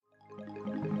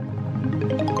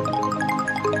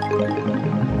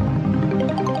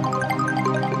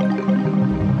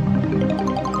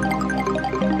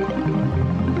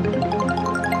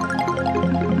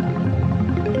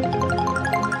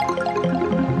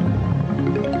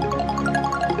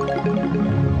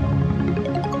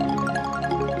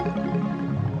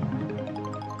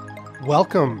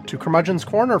Welcome to Curmudgeon's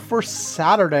Corner for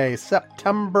Saturday,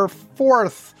 September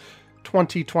 4th,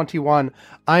 2021.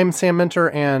 I'm Sam Minter,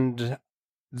 and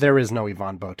there is no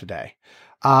Yvonne Bow today.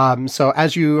 So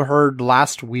as you heard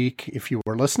last week, if you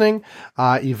were listening,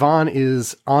 Yvonne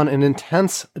is on an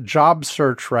intense job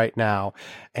search right now.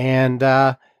 And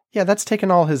that's taken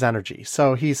all his energy.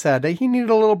 So he said he needed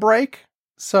a little break.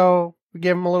 So we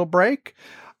gave him a little break.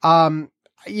 I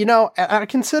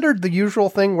considered the usual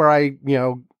thing where I,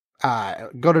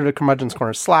 go to the Curmudgeon's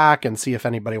Corner Slack and see if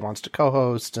anybody wants to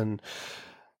co-host. And,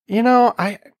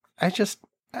 I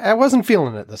wasn't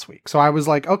feeling it this week. So I was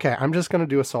like, okay, I'm just going to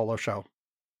do a solo show.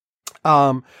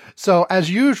 So as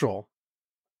usual,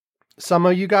 some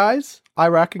of you guys I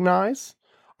recognize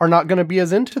are not going to be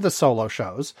as into the solo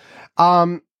shows.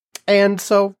 And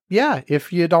so,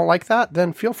 if you don't like that,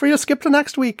 then feel free to skip to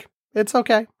next week. It's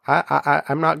okay.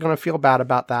 I'm not going to feel bad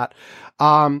about that.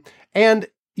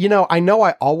 I know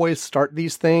I always start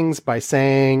these things by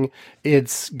saying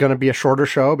it's going to be a shorter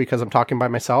show because I'm talking by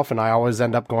myself and I always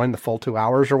end up going the full 2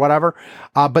 hours or whatever.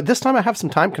 But this time I have some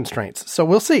time constraints. So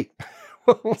we'll see.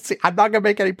 We'll see. I'm not going to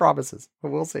make any promises, but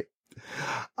we'll see.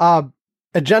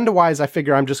 Agenda-wise, I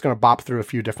figure I'm just going to bop through a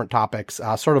few different topics,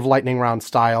 sort of lightning round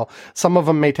style. Some of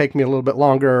them may take me a little bit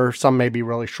longer. Some may be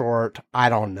really short. I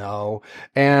don't know.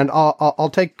 And I'll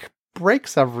take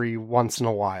breaks every once in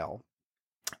a while.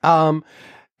 That's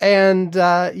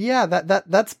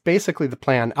basically the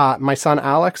plan. My son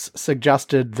Alex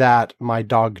suggested that my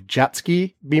dog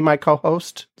Jetski be my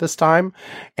co-host this time,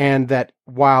 and that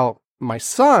while my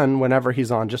son, whenever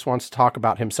he's on, just wants to talk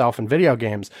about himself and video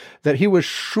games, that he was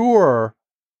sure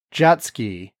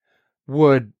Jetski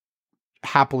would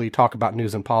happily talk about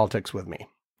news and politics with me.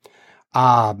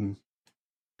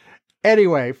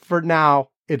 Anyway, for now,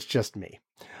 it's just me.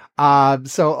 I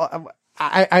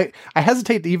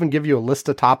hesitate to even give you a list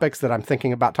of topics that I'm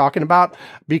thinking about talking about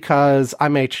because I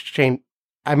may change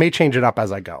it up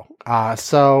as I go.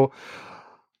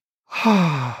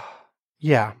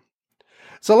 Yeah.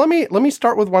 So let me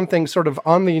start with one thing sort of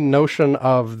on the notion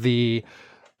of the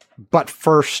but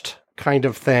first kind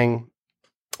of thing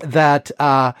that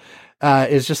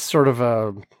is just sort of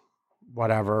a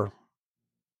whatever.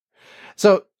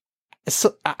 So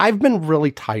I've been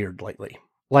really tired lately.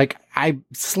 Like, I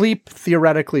sleep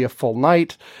theoretically a full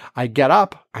night. I get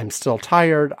up. I'm still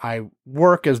tired. I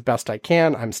work as best I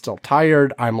can. I'm still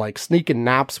tired. I'm like sneaking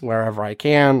naps wherever I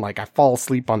can. Like, I fall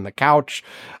asleep on the couch,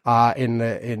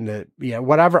 whatever.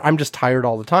 I'm just tired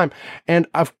all the time.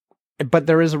 But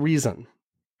there is a reason.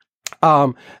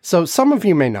 So some of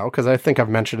you may know, because I think I've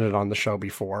mentioned it on the show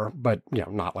before, but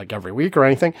not like every week or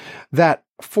anything, that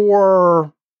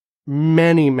for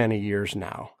many, many years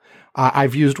now,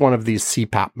 I've used one of these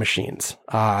CPAP machines.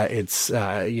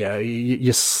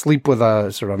 You sleep with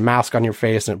a sort of mask on your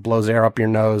face and it blows air up your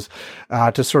nose,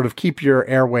 to sort of keep your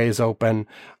airways open,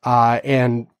 for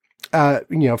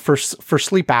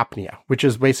sleep apnea, which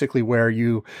is basically where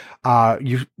you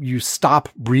stop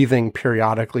breathing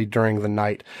periodically during the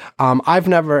night. I've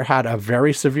never had a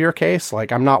very severe case.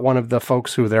 Like, I'm not one of the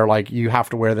folks who they're like, you have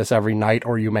to wear this every night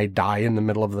or you may die in the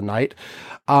middle of the night.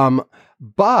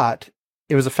 But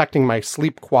it was affecting my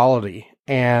sleep quality.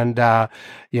 And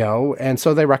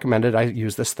so they recommended I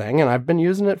use this thing, and I've been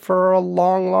using it for a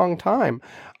long, long time.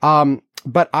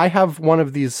 But I have one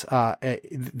of these,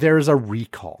 there's a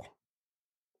recall.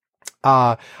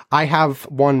 I have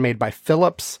one made by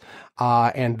Philips,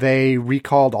 and they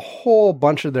recalled a whole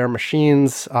bunch of their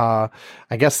machines. I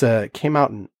guess it came out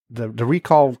in the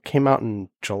recall came out in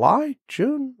July,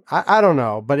 June. I don't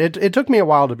know, but it took me a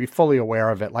while to be fully aware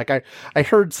of it. Like I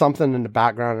heard something in the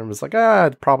background and was like,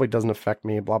 it probably doesn't affect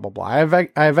me, blah, blah, blah. I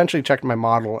eventually checked my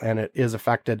model and it is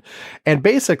affected. And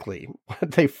basically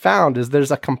what they found is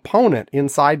there's a component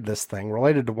inside this thing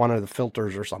related to one of the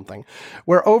filters or something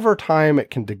where over time it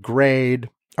can degrade,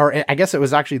 or I guess it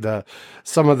was actually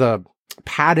some of the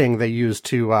padding they used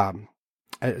to,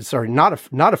 not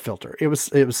a filter.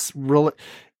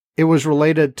 It was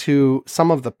related to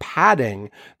some of the padding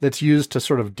that's used to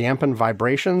sort of dampen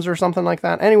vibrations or something like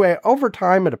that. Anyway, over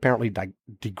time, it apparently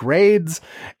degrades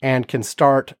and can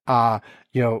start,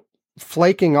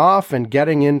 flaking off and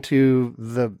getting into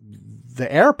the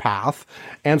air path.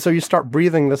 And so you start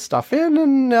breathing this stuff in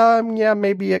and,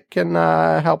 maybe it can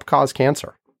help cause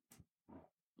cancer,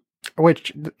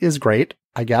 which is great,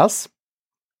 I guess.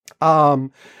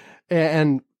 And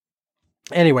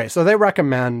anyway, so they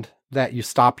recommend that you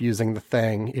stop using the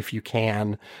thing if you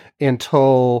can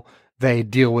until they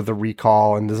deal with the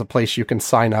recall. And there's a place you can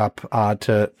sign up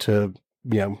to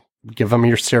give them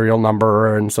your serial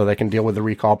number and so they can deal with the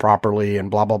recall properly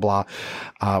and blah, blah, blah,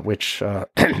 which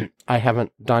I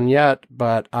haven't done yet.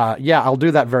 But yeah, I'll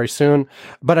do that very soon.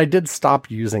 But I did stop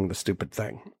using the stupid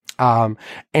thing.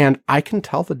 And I can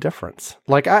tell the difference.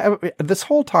 Like this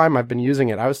whole time I've been using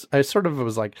it, I sort of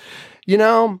was like,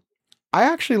 I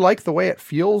actually like the way it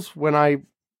feels when I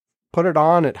put it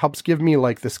on. It helps give me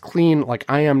like this clean, like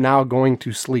I am now going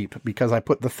to sleep because I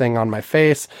put the thing on my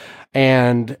face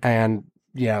and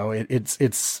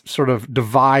it's sort of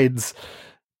divides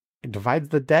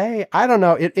the day. I don't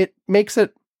know. It makes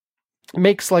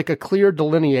like a clear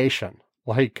delineation.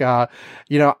 Like, I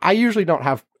usually don't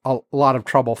have a lot of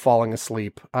trouble falling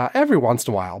asleep, every once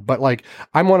in a while, but like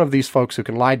I'm one of these folks who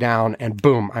can lie down and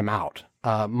boom, I'm out,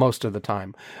 most of the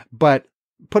time. But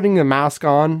putting the mask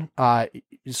on,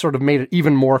 sort of made it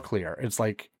even more clear. It's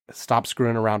like, stop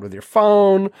screwing around with your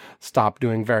phone, stop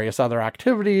doing various other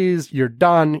activities. You're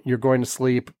done. You're going to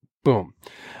sleep. Boom.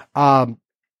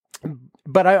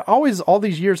 But I always, all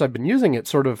these years I've been using it,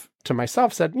 sort of to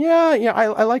myself said,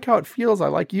 I like how it feels. I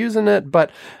like using it, but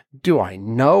do I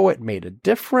know it made a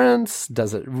difference?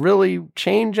 Does it really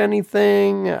change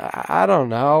anything? I don't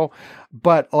know.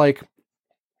 But like,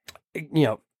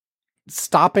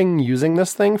 stopping using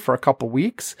this thing for a couple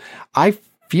weeks, I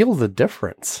feel the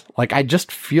difference. Like I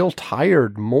just feel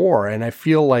tired more, and I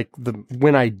feel like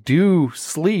when I do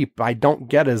sleep, I don't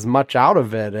get as much out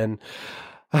of it. And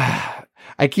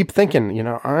I keep thinking,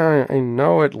 I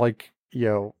know it, like,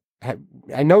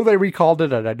 I know they recalled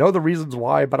it and I know the reasons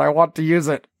why, but I want to use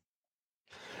it.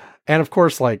 And of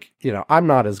course, like, I'm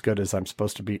not as good as I'm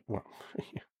supposed to be. Well,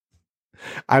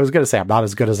 I was going to say I'm not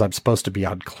as good as I'm supposed to be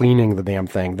on cleaning the damn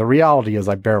thing. The reality is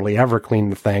I barely ever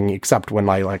clean the thing except when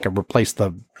I replace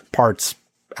the parts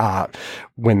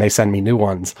when they send me new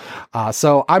ones.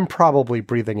 So I'm probably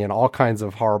breathing in all kinds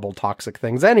of horrible toxic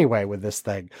things anyway with this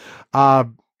thing.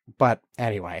 But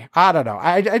anyway, I don't know.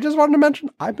 I just wanted to mention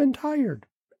I've been tired.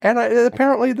 And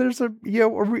apparently there's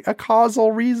a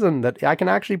causal reason that I can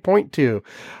actually point to.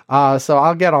 So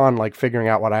I'll get on like figuring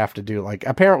out what I have to do. Like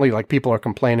apparently like people are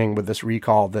complaining with this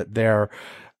recall that they're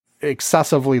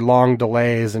excessively long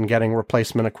delays in getting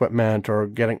replacement equipment or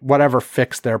getting whatever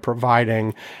fix they're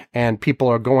providing, and people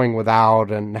are going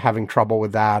without and having trouble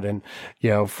with that. And,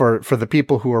 for the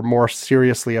people who are more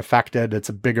seriously affected, it's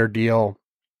a bigger deal.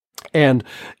 And,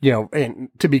 and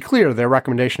to be clear, their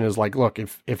recommendation is like, look,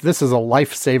 if this is a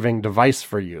life-saving device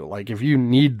for you, like if you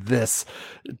need this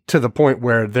to the point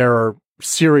where there are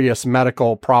serious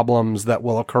medical problems that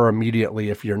will occur immediately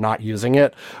if you're not using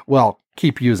it, well,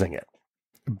 keep using it.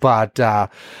 But, yeah,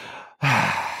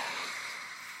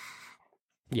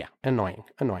 annoying.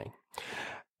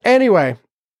 Anyway,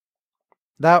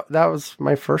 that was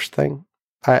my first thing.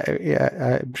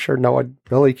 I'm sure no one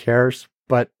really cares,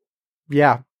 but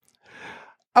yeah.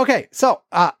 Okay, so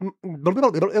moving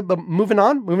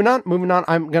on.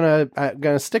 I'm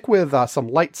gonna stick with some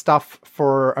light stuff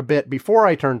for a bit before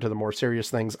I turn to the more serious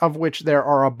things, of which there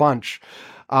are a bunch.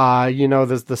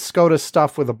 There's the SCOTUS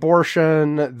stuff with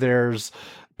abortion. There's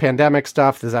pandemic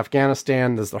stuff. There's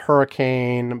Afghanistan. There's the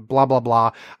hurricane. Blah blah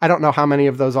blah. I don't know how many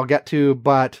of those I'll get to,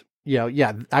 but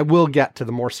I will get to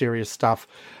the more serious stuff.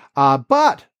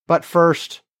 But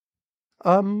first,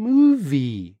 a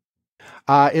movie.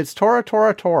 It's Tora,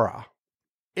 Tora, Tora.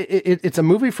 It's a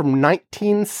movie from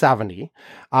 1970.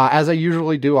 As I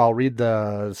usually do, I'll read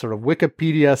the sort of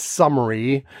Wikipedia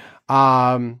summary.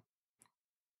 Or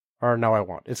no, I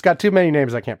won't. It's got too many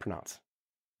names I can't pronounce.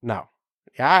 No.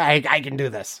 Yeah, I can do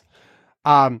this.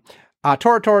 Tora,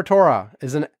 Tora, Tora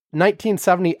is an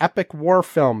 1970 epic war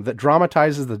film that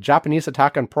dramatizes the Japanese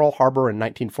attack on Pearl Harbor in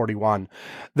 1941.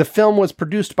 The film was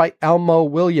produced by Elmo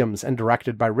Williams and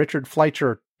directed by Richard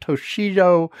Fleischer,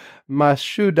 Toshio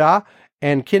Masuda,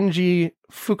 and Kinji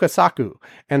Fukasaku,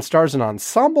 and stars an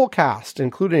ensemble cast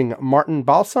including Martin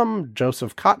Balsam,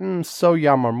 Joseph Cotten, So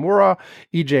Yamamura,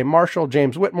 E.J. Marshall,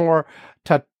 James Whitmore,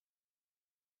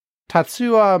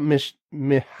 Tatsuya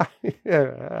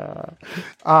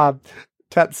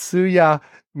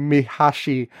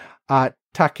Mihashi,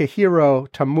 Takehiro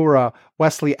Tamura,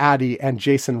 Wesley Addy, and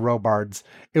Jason Robards.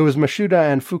 It was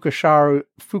Masuda and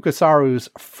Fukasaru's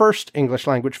first English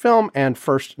language film and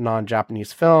first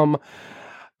non-Japanese film.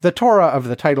 The Tora of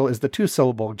the title is the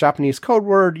two-syllable Japanese code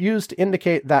word used to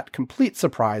indicate that complete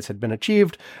surprise had been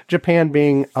achieved.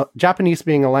 Japanese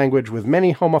being a language with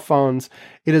many homophones,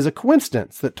 it is a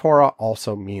coincidence that Tora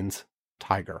also means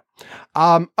tiger.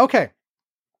 Okay.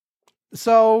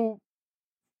 So,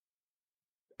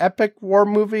 epic war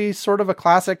movie, sort of a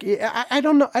classic. I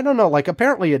don't know. Like,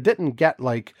 apparently it didn't get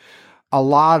like a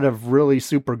lot of really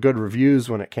super good reviews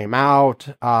when it came out.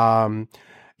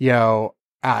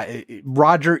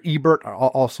 Roger Ebert,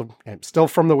 also still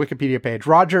from the Wikipedia page,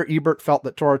 Roger Ebert felt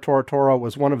that Tora Tora Tora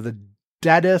was one of the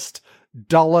deadest,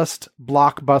 dullest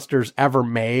blockbusters ever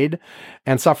made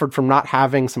and suffered from not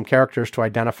having some characters to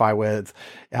identify with.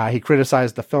 He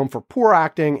criticized the film for poor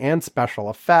acting and special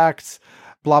effects.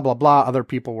 Blah, blah, blah. Other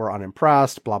people were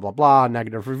unimpressed. Blah, blah, blah.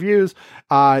 Negative reviews.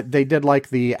 They did like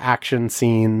the action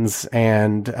scenes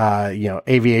and,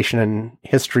 aviation and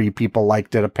history people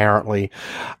liked it, apparently.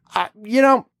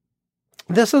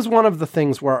 This is one of the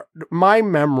things where my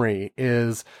memory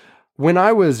is when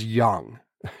I was young,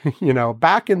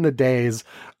 back in the days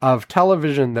of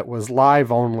television that was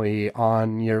live only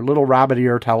on your little rabbit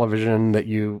ear television that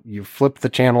you flipped the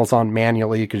channels on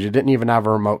manually because you didn't even have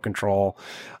a remote control,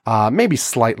 maybe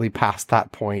slightly past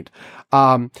that point,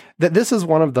 that this is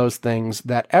one of those things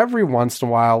that every once in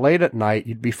a while, late at night,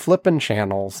 you'd be flipping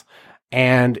channels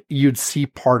and you'd see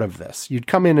part of this. You'd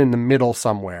come in the middle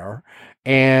somewhere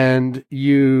and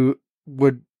you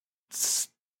would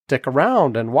stick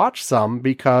around and watch some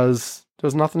because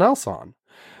there's nothing else on.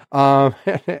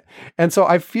 And so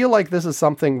I feel like this is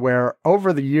something where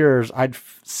over the years I'd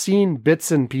seen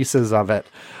bits and pieces of it,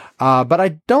 but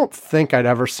I don't think I'd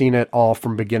ever seen it all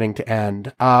from beginning to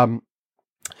end. I'll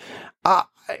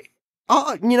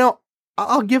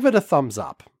give it a thumbs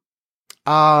up.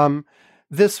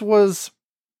 This was,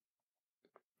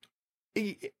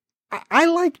 I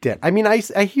liked it. I mean, I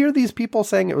hear these people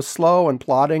saying it was slow and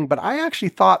plodding, but I actually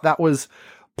thought that was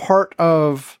part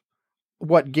of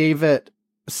what gave it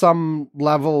some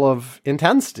level of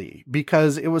intensity,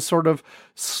 because it was sort of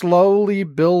slowly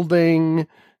building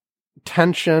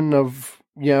tension of,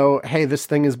 hey, this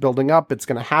thing is building up. It's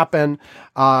going to happen.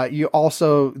 You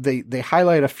also, they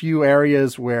highlight a few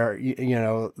areas where,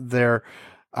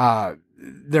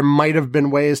 there might have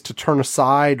been ways to turn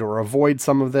aside or avoid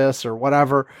some of this or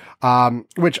whatever,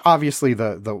 which obviously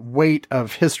the weight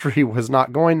of history was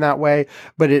not going that way,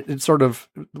 but it sort of,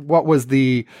 what was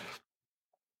the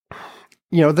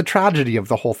tragedy of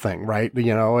the whole thing, right?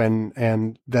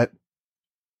 And that,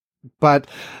 but,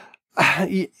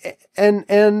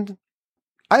 and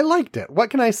I liked it. What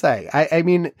can I say? I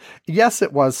mean, yes,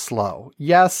 it was slow.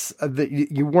 Yes,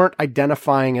 you weren't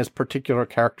identifying as particular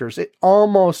characters. It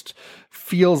almost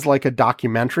feels like a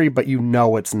documentary, but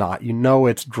it's not.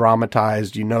 It's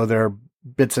dramatized. There are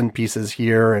bits and pieces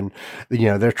here, and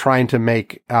they're trying to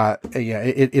make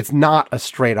it's not a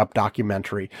straight up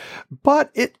documentary,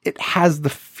 but it has the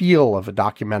feel of a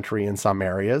documentary in some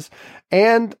areas.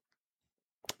 And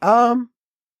I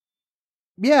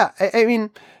mean,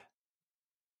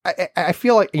 I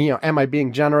feel like, am I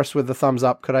being generous with the thumbs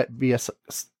up? Could it be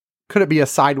a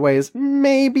sideways?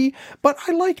 Maybe, but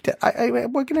I liked it.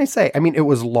 What can I say? I mean, it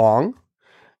was long.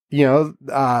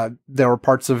 There were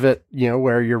parts of it,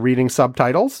 where you're reading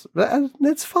subtitles.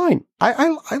 It's fine.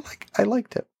 I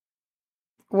liked it.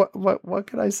 What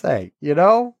can I say?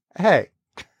 Hey.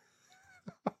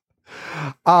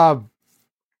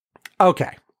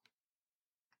 Okay.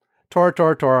 Tora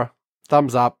Tora Tora,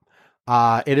 thumbs up.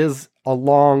 It is a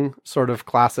long sort of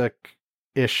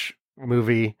classic-ish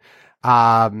movie,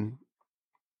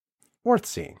 worth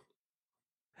seeing.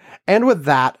 And with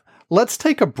that, let's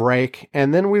take a break,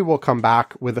 and then we will come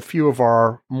back with a few of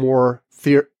our more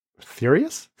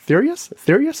serious.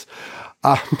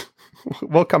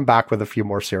 We'll come back with a few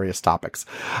more serious topics.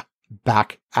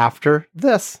 Back after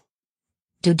this.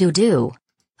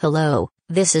 Hello,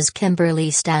 this is Kimberly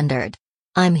Standard.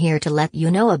 I'm here to let you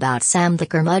know about Sam the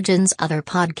Curmudgeon's other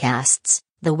podcasts,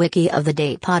 the Wiki of the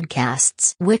Day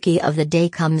podcasts. Wiki of the Day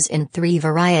comes in 3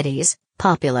 varieties: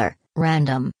 popular,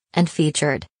 random, and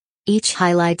featured. Each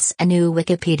highlights a new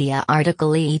Wikipedia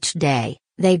article each day.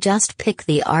 They just pick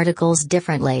the articles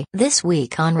differently. This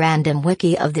week on Random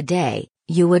Wiki of the Day,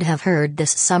 you would have heard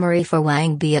this summary for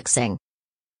Wang Biexing.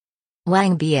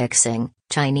 Wang Biexing,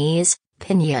 Chinese,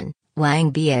 Pinyin,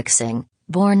 Wang Biexing,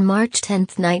 born March 10,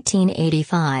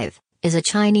 1985, is a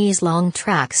Chinese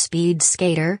long-track speed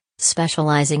skater,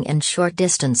 specializing in short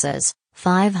distances,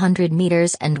 500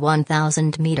 meters and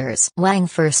 1,000 meters. Wang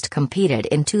first competed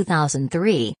in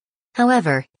 2003.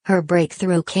 However, her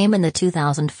breakthrough came in the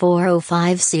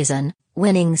 2004-05 season,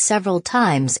 winning several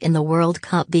times in the World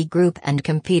Cup B group and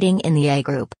competing in the A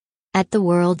group. At the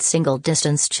World Single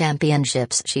Distance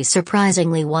Championships she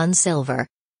surprisingly won silver.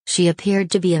 She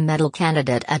appeared to be a medal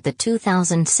candidate at the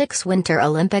 2006 Winter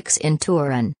Olympics in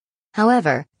Turin.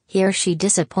 However, here she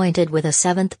disappointed with a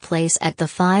 7th place at the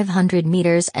 500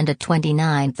 meters and a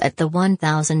 29th at the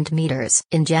 1000 meters.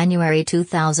 In January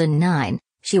 2009,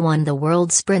 she won the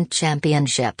World Sprint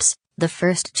Championships, the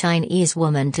first Chinese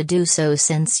woman to do so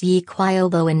since Yi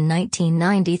Qiaobo in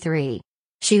 1993.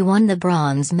 She won the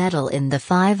bronze medal in the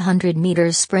 500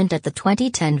 meters sprint at the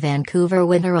 2010 Vancouver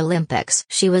Winter Olympics.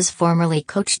 She was formerly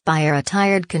coached by a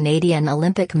retired Canadian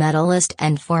Olympic medalist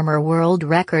and former world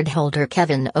record holder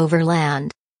Kevin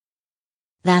Overland.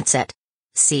 That's it.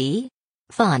 See?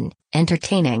 Fun,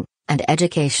 entertaining, and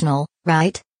educational,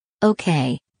 right?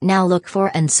 Okay, now look for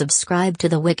and subscribe to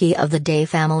the Wiki of the Day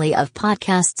family of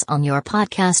podcasts on your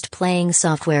podcast playing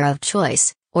software of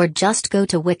choice, or just go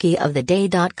to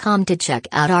wikioftheday.com to check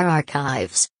out our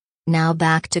archives. Now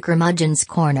back to Curmudgeon's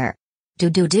Corner.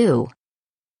 Do.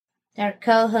 Our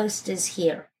co-host is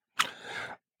here.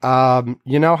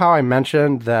 You know how I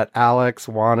mentioned that Alex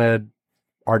wanted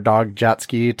our dog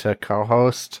Jetski to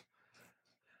co-host?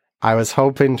 I was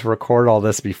hoping to record all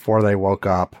this before they woke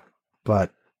up,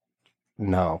 but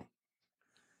no.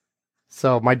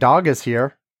 So my dog is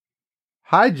here.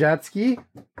 Hi, Jetski.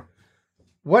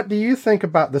 What do you think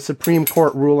about the Supreme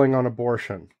Court ruling on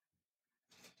abortion?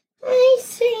 I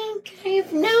think I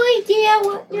have no idea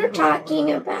what you're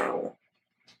talking about.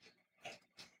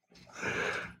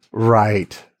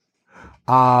 Right.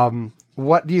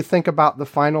 What do you think about the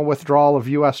final withdrawal of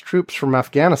U.S. troops from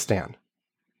Afghanistan?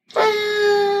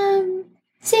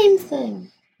 Same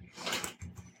thing.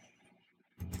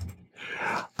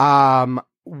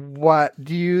 What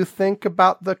do you think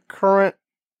about the current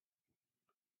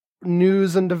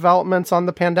news and developments on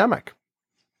the pandemic?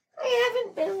 I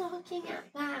haven't been looking at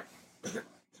that.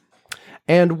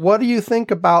 And what do you think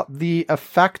about the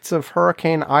effects of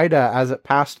Hurricane Ida as it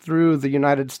passed through the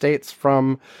United States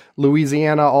from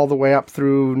Louisiana all the way up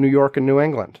through New York and New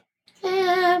England?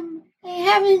 I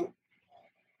haven't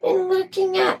been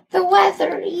looking at the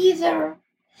weather either,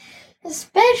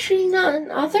 especially not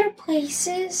in other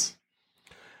places.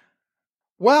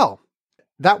 Well,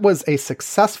 that was a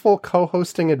successful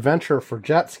co-hosting adventure for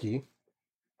Jetski.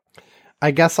 I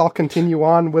guess I'll continue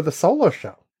on with a solo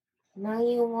show. No,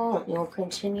 you won't. You'll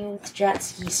continue with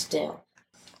Jetski still.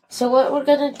 So what we're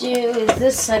going to do is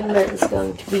this segment is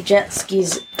going to be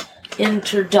Jetski's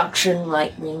introduction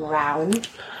lightning round.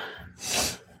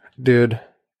 Dude,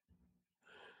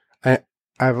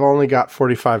 I've only got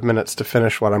 45 minutes to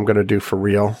finish what I'm going to do for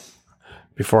real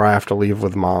before I have to leave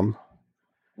with Mom.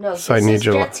 No, so this I need is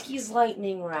you. Jetski's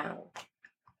lightning round.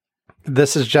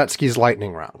 This is Jetski's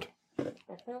lightning round.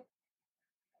 Uh-huh.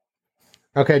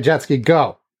 Okay, Jetski,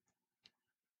 go.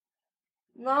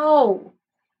 No.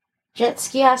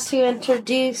 Jetski has to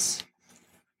introduce...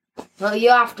 Well, you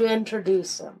have to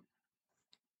introduce him.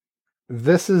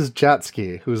 This is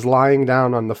Jetski, who's lying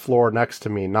down on the floor next to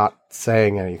me, not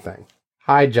saying anything.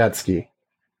 Hi, Jetski.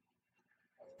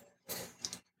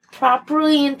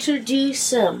 Properly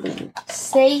introduce him.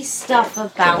 Say stuff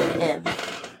about him.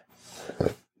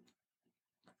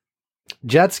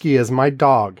 Jetski is my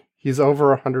dog. He's over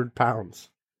 100 pounds.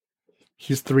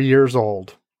 He's 3 years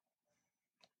old.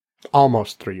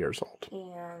 Almost 3 years old.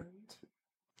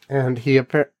 And he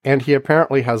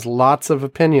apparently has lots of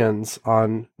opinions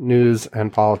on news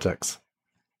and politics.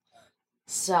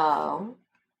 So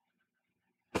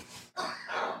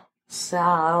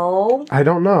I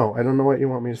don't know. I don't know what you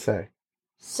want me to say.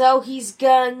 So he's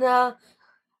gonna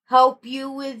help you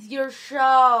with your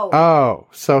show. Oh,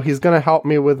 so he's gonna help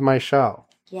me with my show.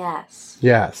 Yes.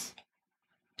 Yes.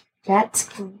 That's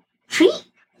treat.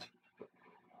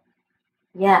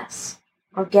 Yes.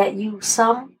 I'll get you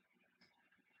some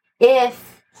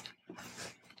if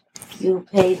you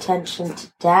pay attention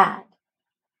to Dad.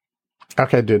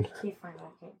 Okay, dude. Okay, fine. I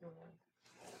can't do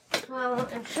it. Well,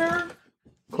 I'm sure.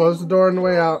 Close the door on the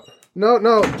way out. No,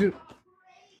 dude.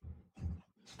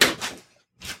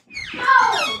 No!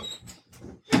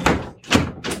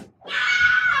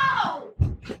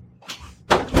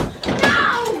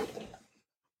 No!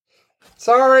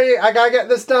 Sorry, I gotta get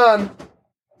this done.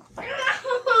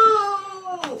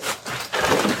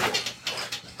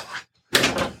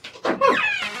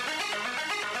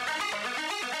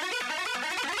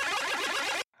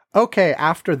 Okay,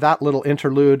 after that little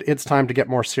interlude, it's time to get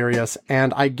more serious,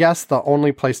 and I guess the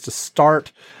only place to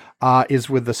start is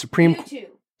with the Supreme Court.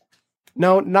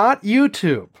 No, not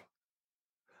YouTube.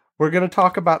 We're going to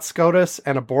talk about SCOTUS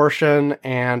and abortion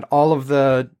and all of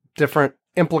the different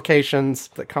implications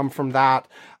that come from that.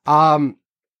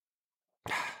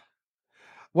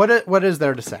 What is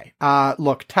there to say?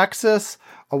 Look, Texas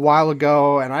a while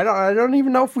ago, and I don't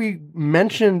even know if we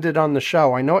mentioned it on the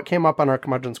show. I know it came up on our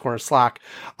Curmudgeon's Corner Slack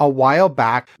a while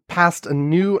back, passed a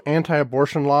new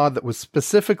anti-abortion law that was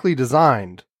specifically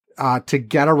designed to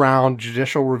get around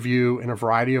judicial review in a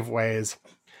variety of ways.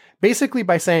 basically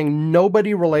by saying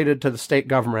nobody related to the state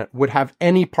government would have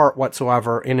any part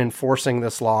whatsoever in enforcing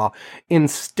this law.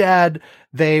 Instead,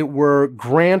 they were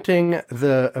granting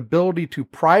the ability to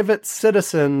private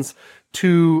citizens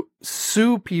to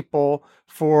sue people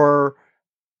for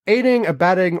aiding,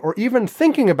 abetting, or even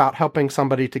thinking about helping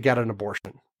somebody to get an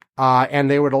abortion. And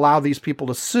they would allow these people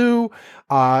to sue,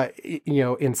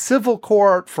 in civil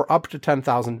court for up to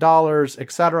 $10,000,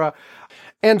 etc.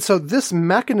 And so this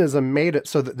mechanism made it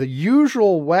so that the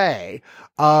usual way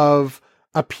of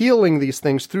appealing these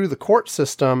things through the court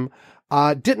system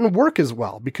didn't work as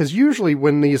well, because usually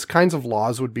when these kinds of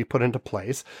laws would be put into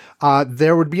place,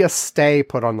 there would be a stay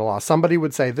put on the law. Somebody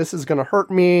would say, this is going to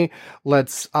hurt me.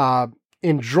 Let's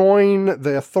enjoin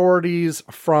the authorities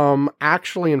from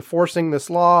actually enforcing this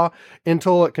law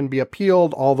until it can be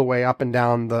appealed all the way up and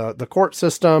down the court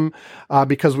system,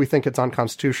 because we think it's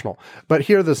unconstitutional. But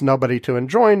here there's nobody to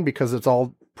enjoin because it's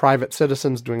all private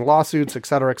citizens doing lawsuits, et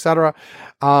cetera, et cetera.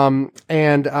 An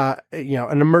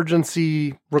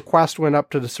emergency request went up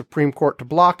to the Supreme Court to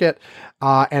block it,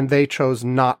 and they chose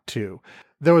not to.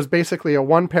 There was basically a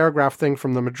one-paragraph thing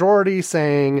from the majority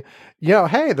saying,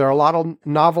 hey, there are a lot of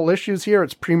novel issues here.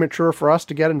 It's premature for us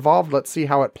to get involved. Let's see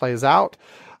how it plays out.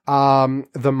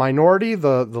 The minority,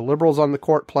 the liberals on the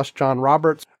court plus John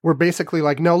Roberts, were basically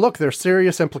like, no, look, there's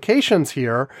serious implications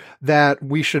here that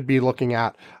we should be looking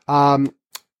at.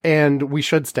 And we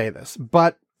should stay this.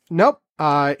 But nope,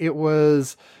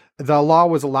 the law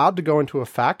was allowed to go into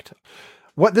effect.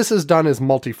 What this has done is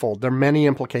multifold. There are many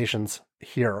implications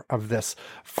here of this.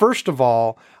 First of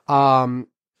all,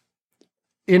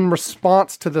 in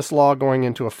response to this law going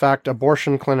into effect,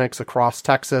 abortion clinics across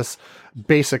Texas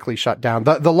basically shut down.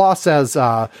 The law says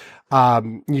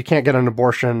you can't get an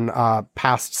abortion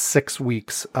past 6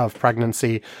 weeks of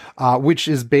pregnancy, which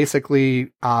is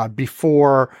basically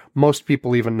before most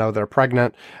people even know they're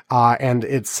pregnant. And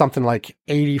it's something like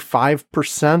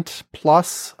 85%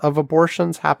 plus of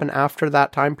abortions happen after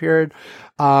that time period.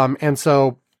 And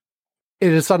so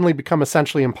it has suddenly become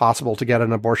essentially impossible to get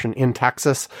an abortion in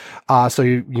Texas.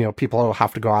 So people will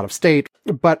have to go out of state.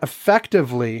 But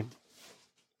effectively,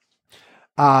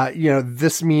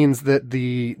 this means that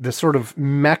the sort of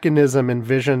mechanism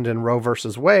envisioned in Roe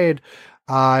versus Wade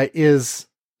is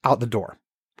out the door.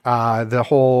 The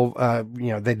whole,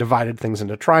 they divided things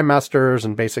into trimesters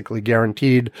and basically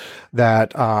guaranteed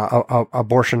that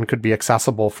abortion could be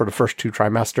accessible for the first 2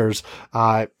 trimesters,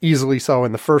 easily so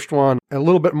in the first one, a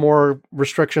little bit more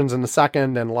restrictions in the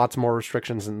second, and lots more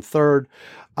restrictions in the third.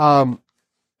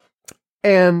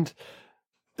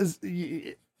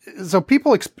 So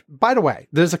people, by the way,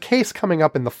 there's a case coming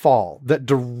up in the fall that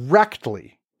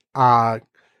directly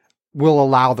will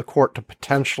allow the court to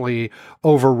potentially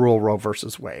overrule Roe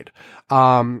versus Wade.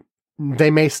 They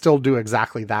may still do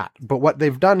exactly that. But what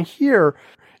they've done here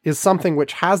is something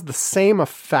which has the same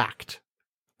effect,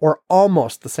 or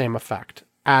almost the same effect,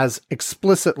 as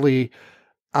explicitly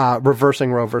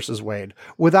reversing Roe versus Wade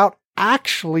without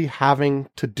actually having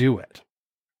to do it.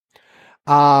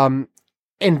 And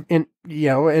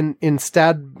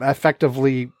instead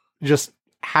effectively just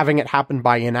having it happen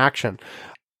by inaction.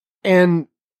 And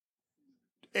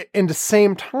in the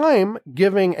same time,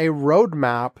 giving a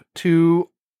roadmap to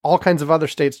all kinds of other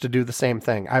states to do the same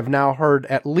thing. I've now heard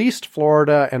at least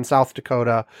Florida and South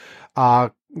Dakota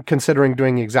considering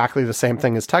doing exactly the same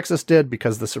thing as Texas did,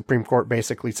 because the Supreme Court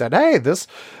basically said, hey, this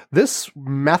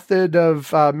method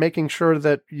of making sure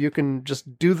that you can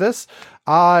just do this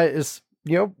is,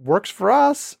 works for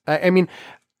us. I mean,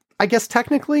 I guess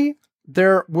technically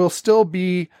there will still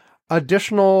be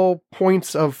additional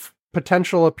points of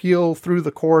potential appeal through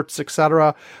the courts,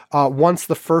 etc. Once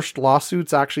the first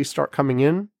lawsuits actually start coming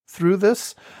in through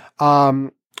this.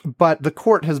 But the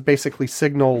court has basically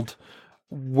signaled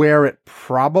where it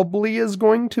probably is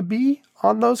going to be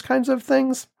on those kinds of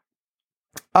things.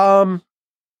 And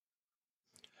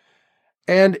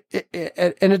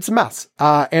it's a mess.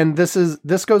 And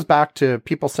this goes back to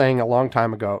people saying a long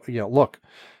time ago, look,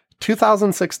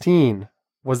 2016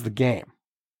 was the game.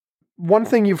 One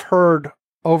thing you've heard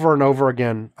over and over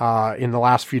again in the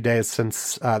last few days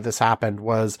since this happened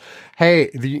was, hey,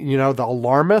 the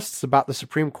alarmists about the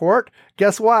Supreme Court,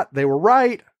 guess what? They were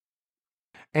right.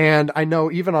 And I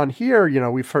know even on here,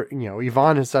 we've heard,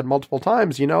 Yvonne has said multiple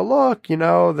times, look,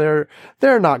 they're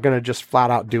not going to just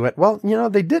flat out do it. Well,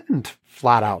 they didn't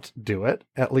flat out do it,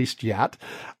 at least yet.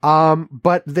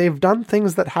 But they've done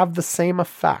things that have the same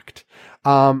effect.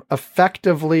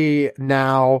 Effectively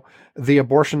now the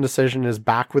abortion decision is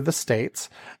back with the states,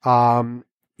 and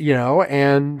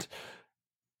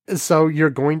so you're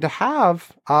going to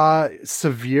have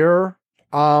severe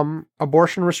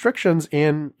abortion restrictions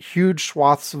in huge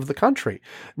swaths of the country.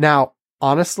 Now,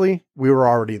 honestly, we were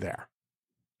already there.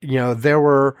 There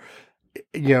were,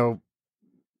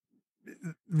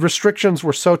 restrictions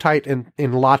were so tight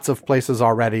in lots of places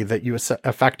already that you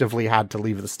effectively had to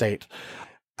leave the state.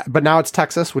 But now it's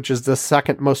Texas, which is the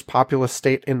second most populous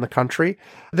state in the country.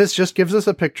 This just gives us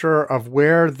a picture of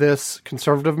where this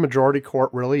conservative majority court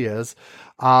really is.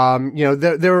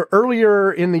 There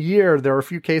earlier in the year, there were a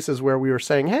few cases where we were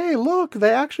saying, hey, look,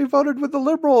 they actually voted with the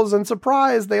liberals, and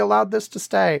surprise, they allowed this to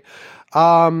stay.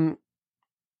 I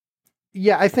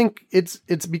think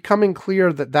it's becoming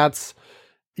clear that that's,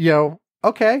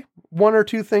 okay, one or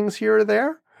two things here or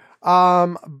there.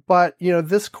 But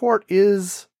this court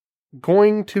is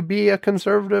going to be a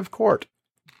conservative court.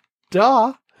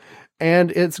 Duh.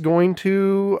 And it's going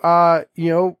to,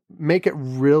 make it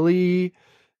really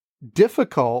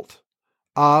difficult,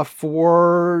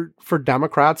 for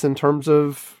Democrats in terms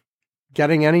of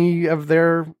getting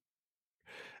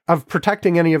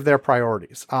protecting any of their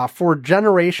priorities. For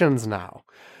generations now,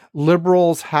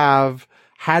 liberals have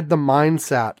had the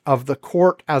mindset of the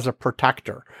court as a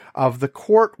protector, of the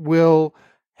court will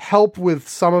help with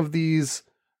some of these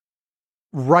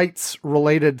rights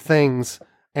related things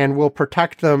and will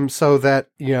protect them so that,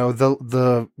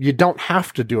 you don't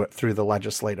have to do it through the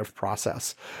legislative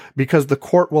process because the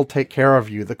court will take care of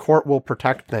you. The court will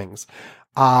protect things.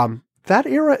 That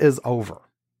era is over.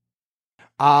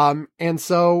 And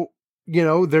so,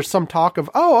 there's some talk of,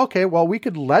 we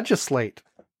could legislate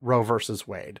Roe versus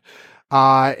Wade.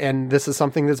 And this is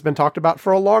something that's been talked about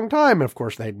for a long time. And of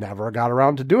course, they never got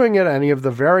around to doing it any of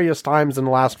the various times in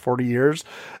the last 40 years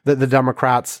that the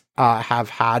Democrats have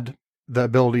had the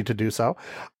ability to do so.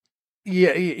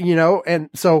 And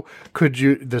so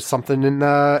there's something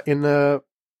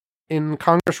in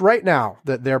Congress right now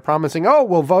that they're promising,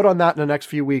 we'll vote on that in the next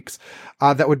few weeks,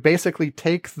 that would basically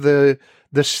take the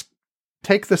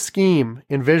scheme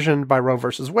envisioned by Roe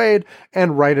versus Wade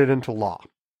and write it into law.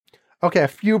 Okay, a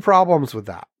few problems with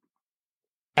that.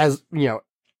 As,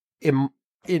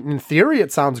 in theory,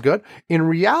 it sounds good. In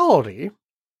reality,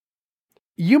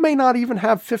 you may not even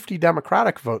have 50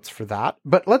 Democratic votes for that,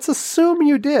 but let's assume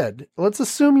you did. Let's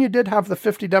assume you did have the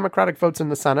 50 Democratic votes in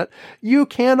the Senate. You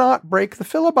cannot break the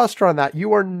filibuster on that.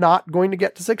 You are not going to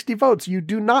get to 60 votes. You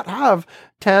do not have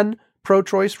 10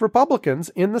 pro-choice Republicans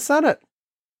in the Senate.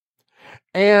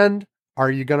 And are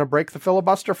you going to break the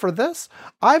filibuster for this?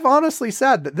 I've honestly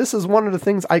said that this is one of the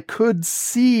things I could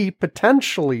see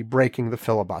potentially breaking the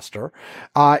filibuster,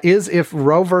 is if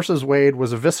Roe versus Wade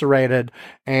was eviscerated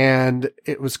and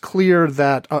it was clear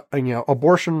that,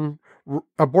 abortion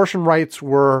rights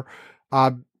were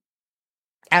at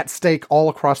stake all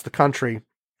across the country.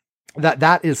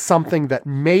 That is something that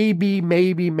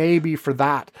maybe for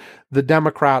that, the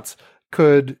Democrats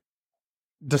could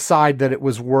decide that it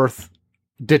was worth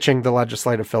ditching the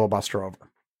legislative filibuster over.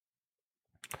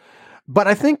 But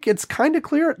I think it's kind of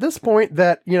clear at this point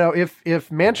that, if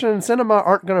Manchin and Sinema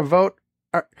aren't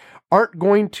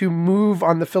going to move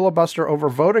on the filibuster over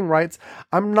voting rights,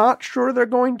 I'm not sure they're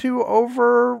going to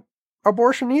over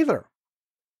abortion either.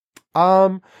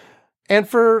 And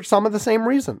for some of the same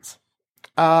reasons.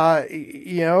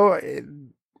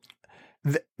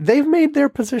 They've made their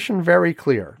position very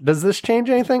clear. Does this change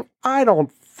anything? I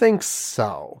don't think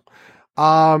so.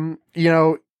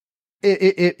 If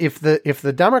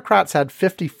the Democrats had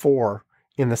 54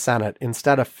 in the Senate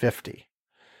instead of 50,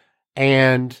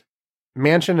 and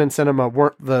Manchin and Sinema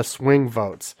weren't the swing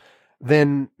votes,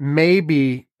 then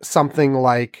maybe something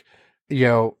like,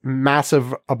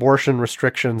 massive abortion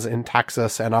restrictions in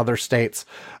Texas and other states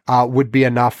would be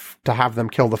enough to have them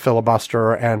kill the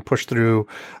filibuster and push through,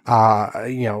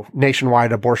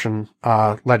 nationwide abortion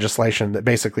legislation that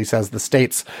basically says the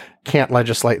states can't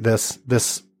legislate this.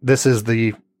 This is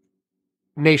the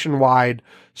nationwide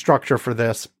structure for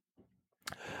this.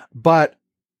 But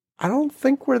I don't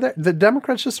think we're there. The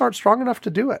Democrats just aren't strong enough to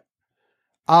do it.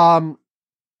 And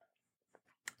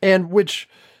which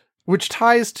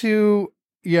ties to,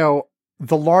 the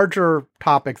larger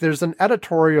topic. There's an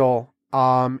editorial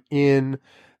in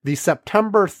the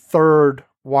September 3rd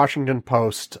Washington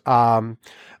Post, an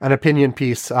opinion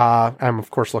piece. I'm of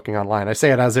course looking online. I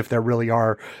say it as if there really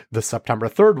are the September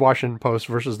 3rd Washington Post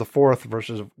versus the 4th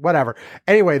versus whatever.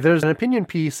 Anyway, there's an opinion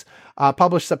piece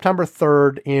published September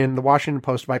 3rd in the Washington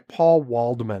Post by Paul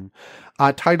Waldman,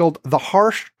 titled "The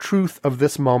Harsh Truth of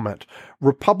This Moment.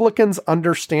 Republicans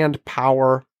Understand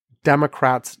Power,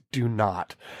 Democrats Do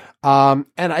Not." And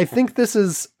I think this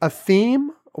is a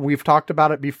theme. We've talked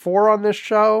about it before on this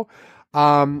show.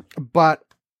 But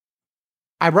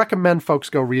I recommend folks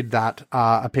go read that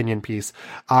opinion piece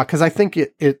because I think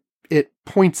it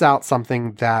points out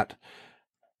something that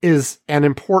is an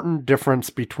important difference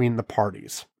between the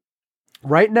parties.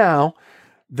 Right now,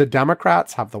 the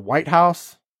Democrats have the White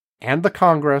House and the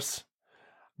Congress,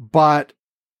 but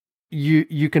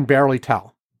you can barely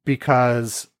tell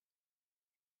because,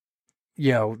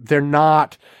 they're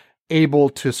not able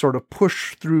to sort of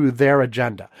push through their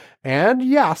agenda. And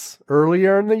yes,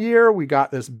 earlier in the year, we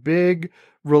got this big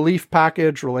relief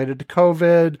package related to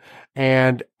COVID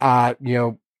and,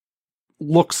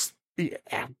 looks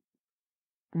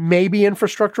maybe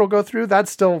infrastructure will go through. That's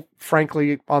still,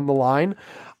 frankly, on the line.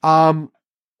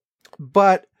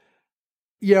 But,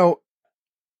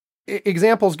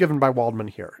 examples given by Waldman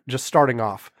here, just starting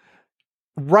off.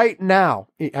 Right now,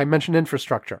 I mentioned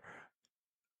infrastructure.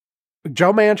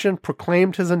 Joe Manchin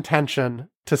proclaimed his intention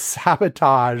to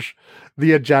sabotage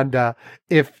the agenda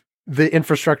if the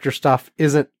infrastructure stuff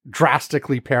isn't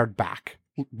drastically pared back,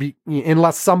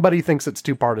 unless somebody thinks it's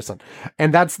too partisan.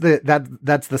 And that's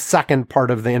the second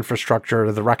part of the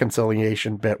infrastructure, the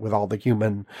reconciliation bit with all the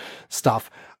human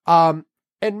stuff. And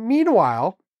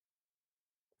meanwhile,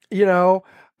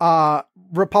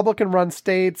 Republican-run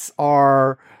states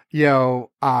are,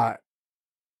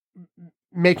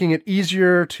 making it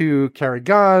easier to carry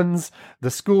guns. The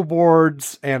school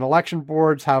boards and election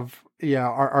boards are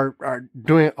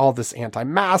doing all this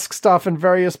anti-mask stuff in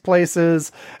various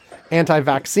places,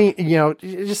 anti-vaccine,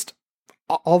 just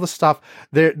all the stuff.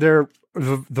 The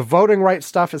voting rights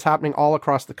stuff is happening all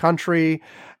across the country,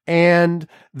 and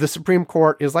the Supreme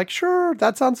Court is like, sure,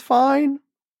 that sounds fine.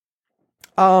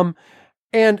 And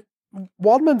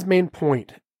Waldman's main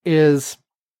point is,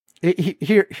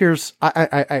 here's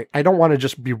I don't want to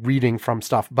just be reading from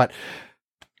stuff, but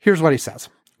here's what he says.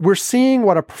 We're seeing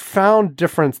what a profound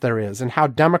difference there is in how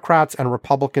Democrats and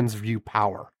Republicans view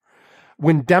power.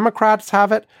 When Democrats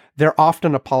have it, they're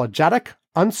often apologetic,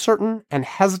 uncertain, and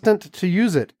hesitant to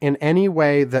use it in any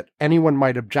way that anyone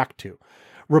might object to.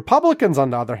 Republicans, on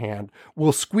the other hand,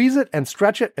 will squeeze it and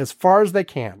stretch it as far as they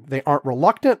can. They aren't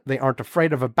reluctant. They aren't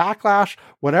afraid of a backlash.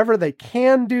 Whatever they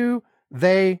can do,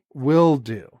 they will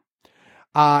do.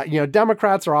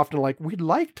 Democrats are often like, we'd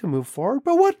like to move forward,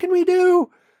 but what can we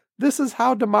do? This is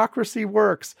how democracy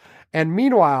works. And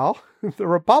meanwhile, the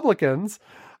Republicans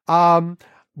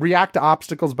react to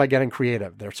obstacles by getting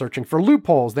creative. They're searching for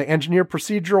loopholes. They engineer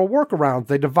procedural workarounds.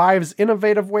 They devise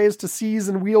innovative ways to seize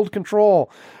and wield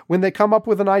control. When they come up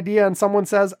with an idea and someone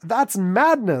says, that's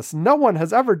madness, no one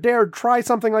has ever dared try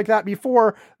something like that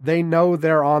before, they know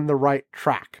they're on the right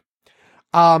track.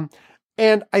 And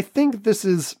I think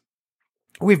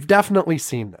we've definitely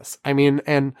seen this. I mean,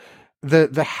 and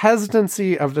the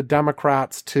hesitancy of the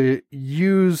Democrats to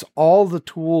use all the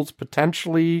tools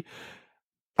potentially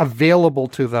available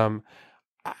to them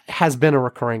has been a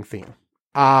recurring theme.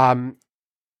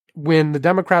 When the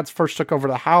Democrats first took over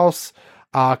the House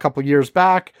a couple years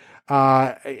back,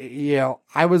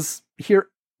 I was here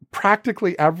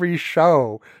practically every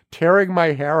show tearing my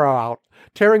hair out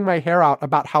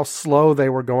about how slow they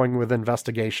were going with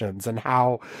investigations and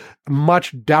how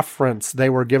much deference they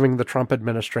were giving the Trump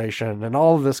administration and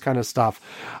all of this kind of stuff.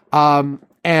 And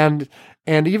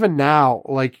even now,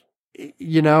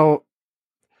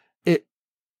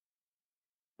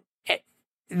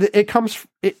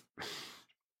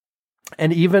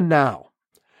 and even now,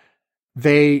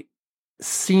 they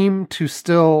seem to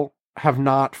still have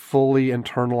not fully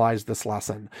internalized this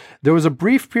lesson. There was a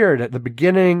brief period at the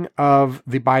beginning of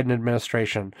the Biden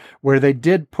administration where they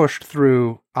did push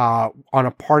through on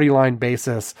a party line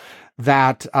basis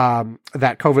that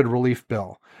COVID relief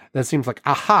bill. That seems like,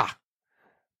 aha,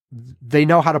 they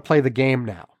know how to play the game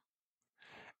now.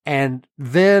 And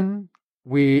then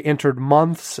we entered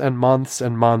months and months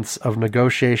and months of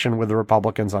negotiation with the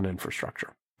Republicans on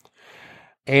infrastructure.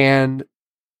 And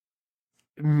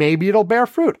maybe it'll bear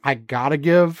fruit. I gotta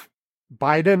give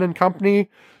Biden and company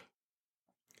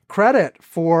credit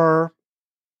for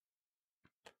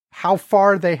how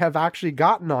far they have actually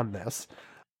gotten on this.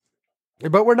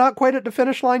 But we're not quite at the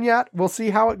finish line yet. We'll see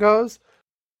how it goes.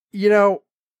 It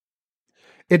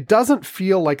doesn't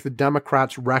feel like the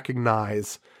Democrats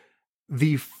recognize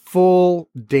the full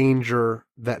danger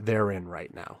that they're in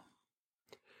right now.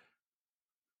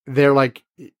 They're like,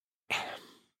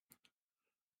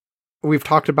 we've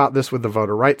talked about this with the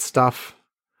voter rights stuff.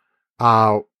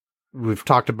 We've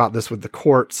talked about this with the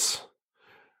courts.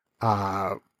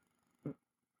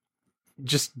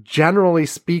 Just generally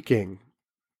speaking,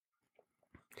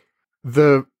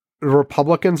 the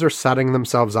Republicans are setting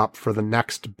themselves up for the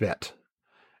next bit.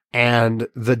 And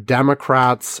the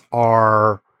Democrats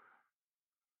are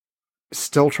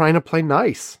still trying to play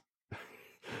nice,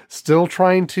 still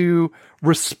trying to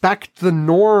respect the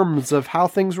norms of how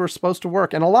things were supposed to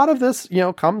work. And a lot of this,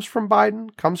 comes from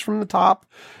Biden, comes from the top.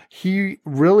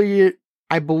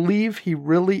 I believe he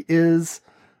really is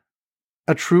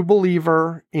a true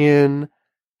believer in,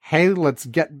 hey, let's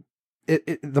get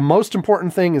it. The most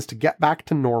important thing is to get back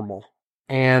to normal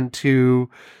and to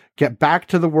get back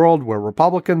to the world where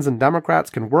Republicans and Democrats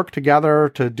can work together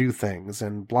to do things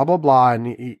and blah, blah, blah.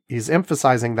 And he's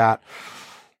emphasizing that.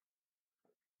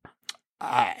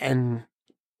 And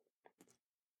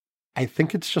I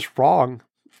think it's just wrong.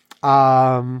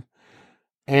 And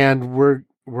we're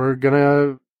going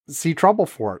to see trouble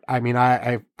for it. I mean,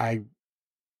 I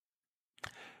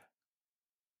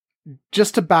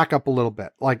just to back up a little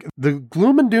bit, like the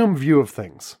gloom and doom view of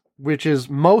things, which is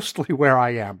mostly where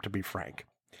I am, to be frank,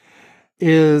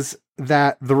 is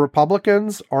that the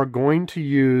Republicans are going to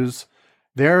use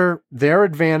their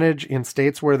advantage in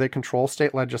states where they control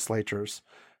state legislatures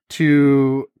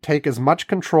to take as much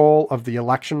control of the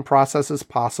election process as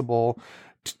possible,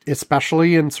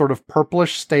 especially in sort of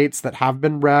purplish states that have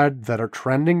been red, that are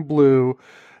trending blue,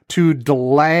 to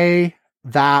delay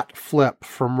that flip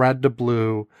from red to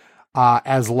blue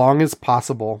as long as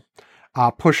possible,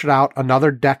 push it out another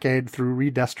decade through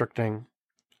redistricting,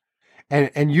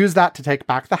 and use that to take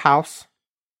back the House,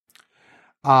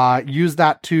 use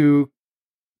that to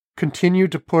continue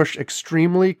to push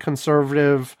extremely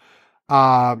conservative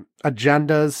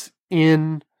agendas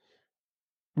in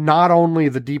not only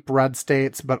the deep red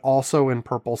states, but also in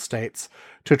purple states,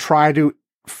 to try to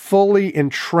fully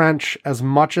entrench as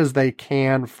much as they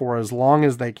can for as long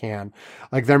as they can.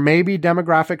 Like, there may be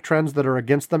demographic trends that are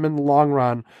against them in the long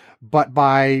run, but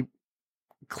by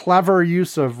clever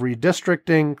use of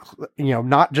redistricting,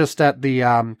 not just at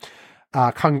the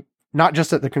not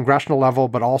just at the congressional level,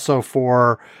 but also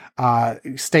for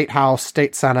state house,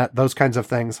 state senate, those kinds of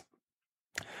things.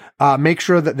 Make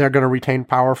sure that they're going to retain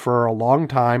power for a long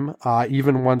time,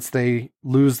 even once they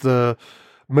lose the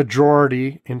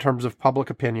majority in terms of public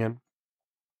opinion.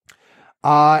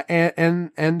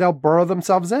 And they'll burrow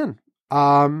themselves in.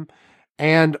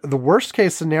 And the worst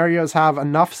case scenarios have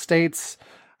enough states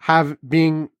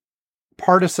being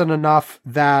partisan enough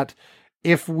that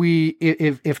if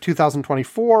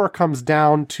 2024 comes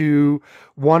down to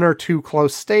one or two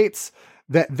close states,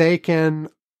 that they can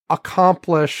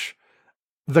accomplish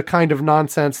the kind of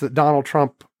nonsense that Donald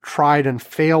Trump tried and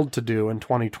failed to do in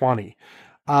 2020,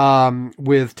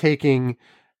 with taking,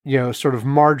 sort of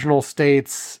marginal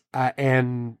states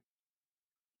and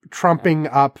trumping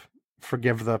up,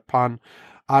 forgive the pun,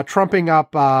 trumping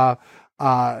up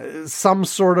some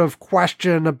sort of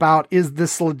question about, is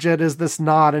this legit, is this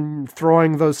not, and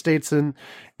throwing those states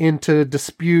into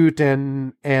dispute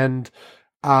and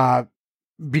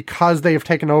because they have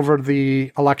taken over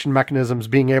the election mechanisms,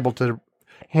 being able to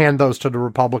hand those to the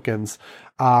Republicans.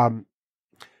 Now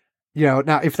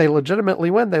if they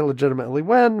legitimately win, they legitimately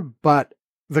win, but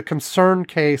the concern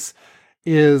case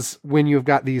is when you've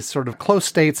got these sort of close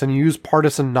states and you use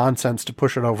partisan nonsense to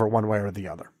push it over one way or the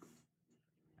other.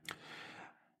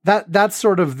 That's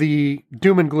sort of the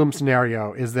doom and gloom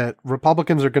scenario, is that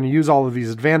Republicans are going to use all of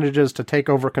these advantages to take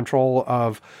over control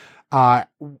of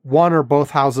one or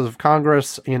both houses of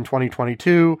Congress in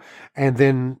 2022, and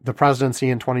then the presidency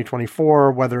in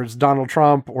 2024, whether it's Donald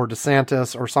Trump or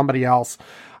DeSantis or somebody else.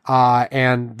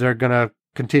 And they're going to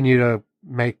continue to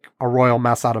make a royal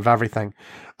mess out of everything,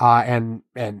 and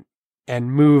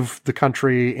move the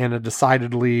country in a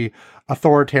decidedly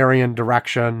authoritarian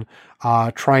direction,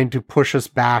 trying to push us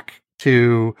back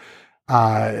to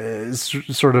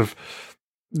sort of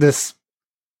this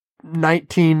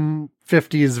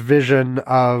 1950s vision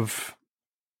of,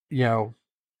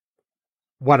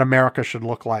 what America should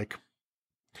look like.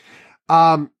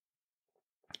 The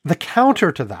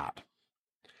counter to that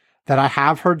I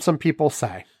have heard some people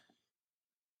say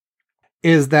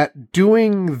is that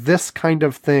doing this kind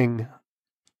of thing,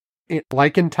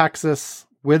 like in Texas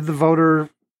with the voter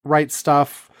rights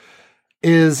stuff,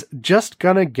 is just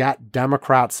going to get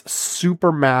Democrats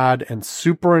super mad and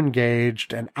super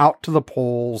engaged and out to the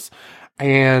polls,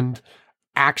 and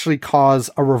actually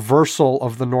cause a reversal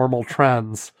of the normal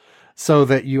trends, so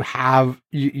that you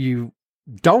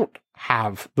don't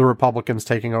have the Republicans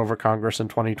taking over Congress in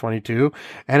 2022.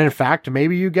 And in fact,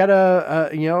 maybe you get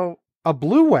a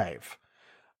blue wave,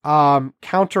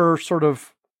 counter sort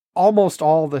of almost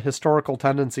all the historical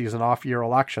tendencies in off-year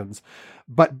elections.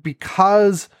 But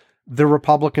because the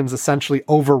Republicans essentially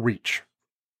overreach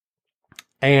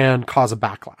and cause a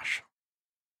backlash.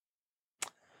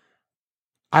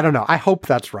 I don't know. I hope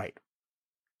that's right.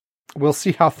 We'll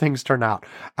see how things turn out.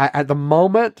 At the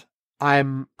moment,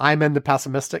 I'm in the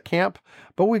pessimistic camp,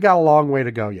 but we got a long way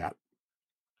to go yet.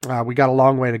 We got a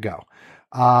long way to go.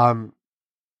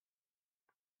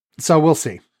 So we'll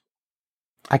see.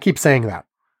 I keep saying that,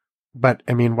 but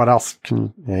I mean, what else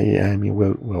can? I mean,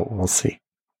 we'll see.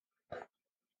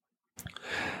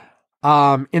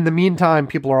 In the meantime,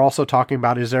 people are also talking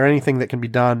about, is there anything that can be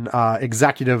done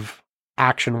executive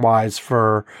action wise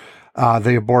for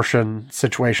the abortion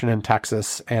situation in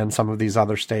Texas and some of these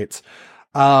other states?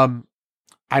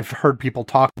 I've heard people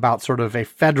talk about sort of a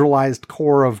federalized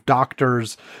corps of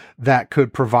doctors that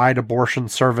could provide abortion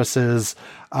services,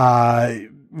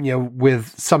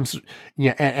 with some,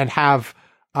 and have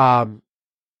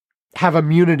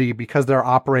immunity because they're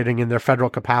operating in their federal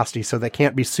capacity, so they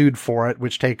can't be sued for it,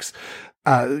 which takes,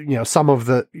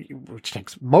 which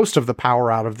takes most of the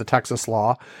power out of the Texas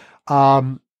law,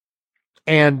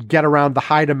 and get around the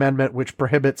Hyde Amendment, which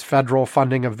prohibits federal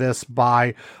funding of this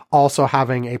by also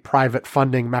having a private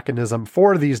funding mechanism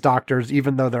for these doctors,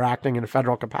 even though they're acting in a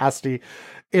federal capacity.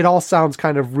 It all sounds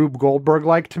kind of Rube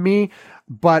Goldberg-like to me,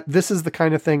 but this is the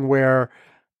kind of thing where,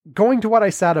 going to what I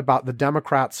said about the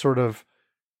Democrats sort of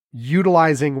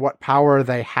utilizing what power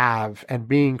they have and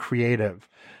being creative,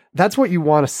 that's what you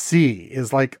want to see,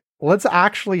 is like, let's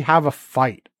actually have a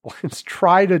fight. Let's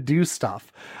try to do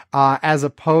stuff, as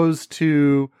opposed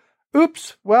to,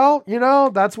 oops, well,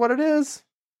 that's what it is.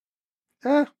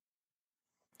 At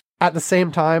the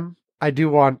same time, I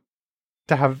do want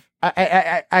to have,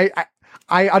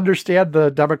 I understand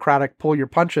the Democratic pull your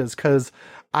punches, because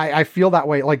I feel that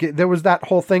way. Like, there was that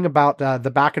whole thing about the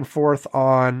back and forth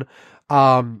on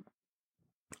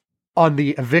the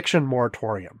eviction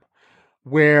moratorium,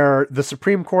 where the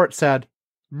Supreme Court said,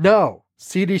 no,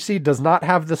 CDC does not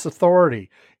have this authority.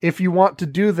 If you want to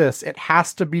do this, it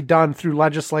has to be done through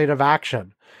legislative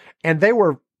action. And they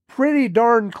were pretty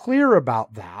darn clear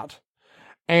about that.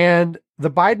 And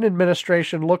the Biden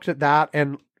administration looked at that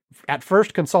and at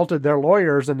first consulted their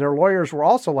lawyers, and their lawyers were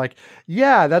also like,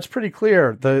 yeah, that's pretty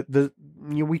clear.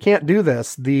 We can't do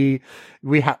this. We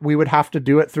would have to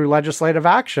do it through legislative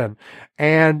action.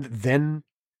 And then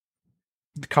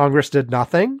Congress did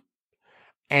nothing,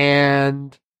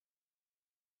 and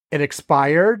it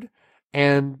expired,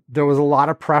 and there was a lot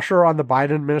of pressure on the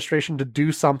Biden administration to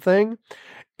do something.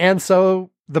 And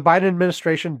so the Biden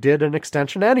administration did an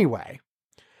extension anyway.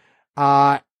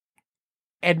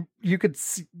 And you could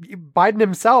see Biden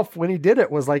himself, when he did it,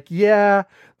 was like, yeah,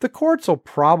 the courts will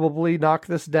probably knock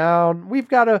this down. We've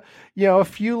got a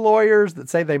few lawyers that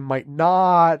say they might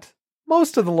not.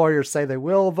 Most of the lawyers say they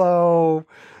will, though.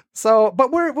 So,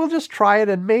 but we'll just try it,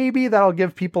 and maybe that'll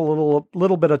give people a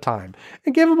little bit of time,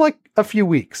 and give them like a few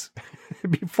weeks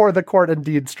before the court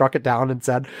indeed struck it down and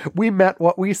said, we meant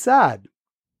what we said.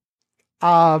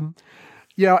 And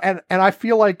I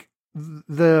feel like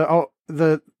the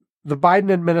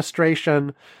Biden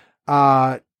administration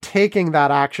taking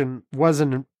that action was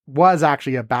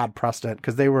actually a bad precedent,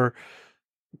 because they were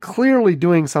clearly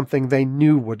doing something they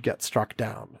knew would get struck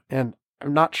down. And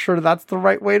I'm not sure that's the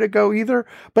right way to go either.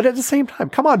 But at the same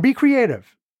time, come on, be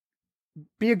creative,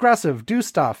 be aggressive, do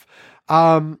stuff.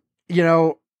 But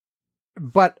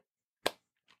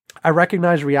I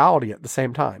recognize reality at the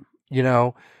same time.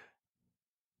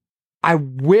 I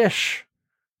wish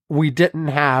we didn't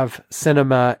have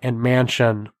Sinema and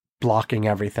Manchin blocking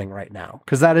everything right now,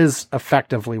 because that is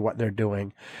effectively what they're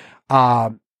doing.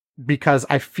 Because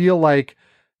I feel like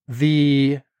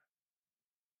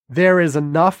there is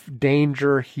enough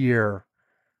danger here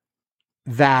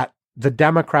that the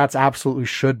Democrats absolutely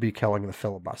should be killing the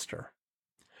filibuster.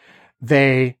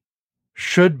 They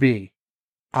should be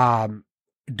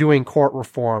doing court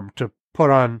reform to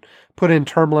put in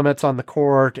term limits on the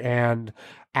court and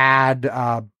add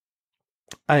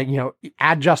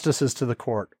justices to the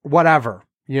court, whatever.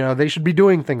 They should be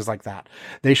doing things like that.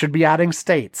 They should be adding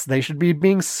states. They should be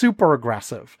being super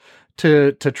aggressive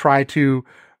to try to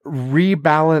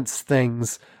rebalance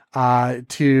things,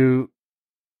 to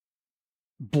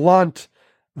blunt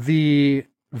the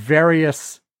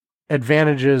various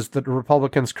advantages that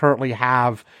Republicans currently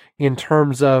have in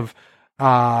terms of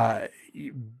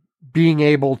being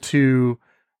able to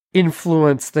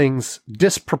influence things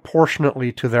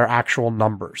disproportionately to their actual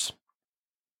numbers.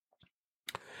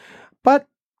 But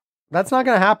that's not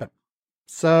going to happen.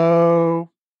 So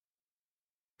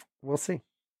we'll see.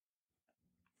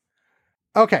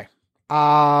 Okay.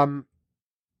 That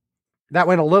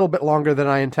went a little bit longer than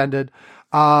I intended.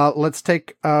 Let's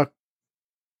take a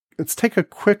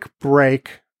quick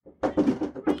break.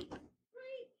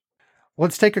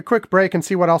 Let's take a quick break and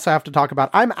see what else I have to talk about.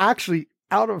 I'm actually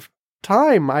out of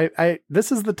time.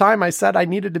 This is the time I said I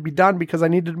needed to be done because I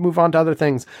needed to move on to other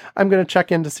things. I'm going to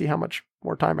check in to see how much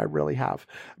more time I really have.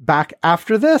 Back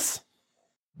after this.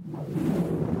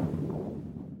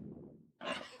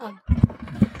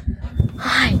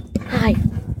 Hi,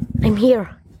 I'm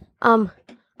here.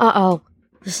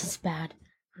 This is bad.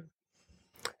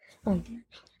 I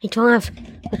don't have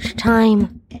much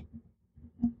time.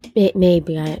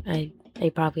 Maybe I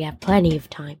probably have plenty of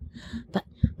time, but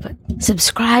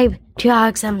subscribe to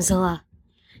Alex Emzilla.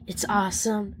 It's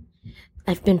awesome.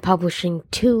 I've been publishing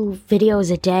 2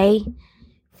 videos a day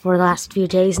for the last few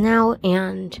days now,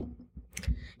 and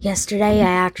yesterday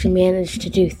I actually managed to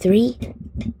do 3.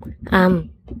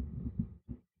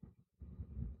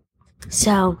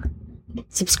 So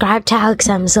subscribe to Alex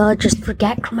Emzilla. Just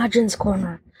forget Curmudgeon's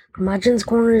Corner. Curmudgeon's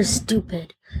Corner is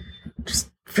stupid.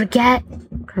 Just forget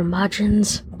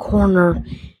Curmudgeon's Corner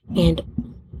and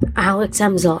Alex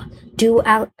Emzilla.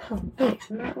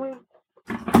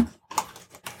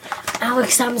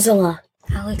 Alex Emzilla.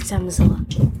 Alex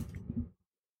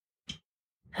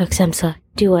Emzilla.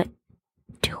 Do it.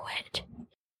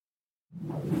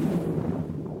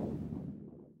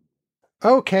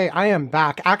 Okay, I am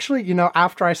back. Actually,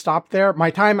 after I stopped there,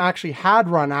 my time actually had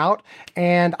run out,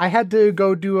 and I had to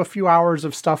go do a few hours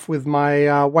of stuff with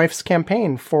my wife's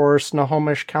campaign for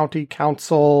Snohomish County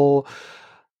Council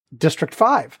District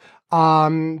 5.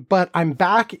 But I'm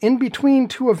back in between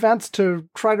 2 events to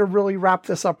try to really wrap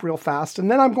this up real fast,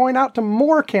 and then I'm going out to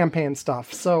more campaign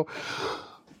stuff.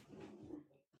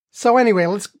 So anyway,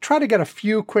 let's try to get a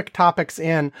few quick topics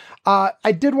in.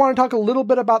 I did want to talk a little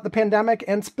bit about the pandemic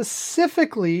and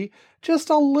specifically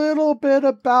just a little bit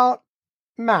about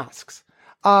masks.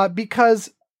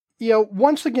 Because,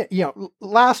 once again,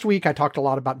 last week I talked a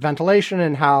lot about ventilation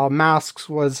and how masks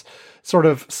was sort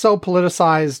of so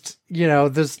politicized,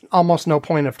 there's almost no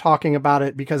point of talking about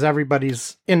it because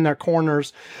everybody's in their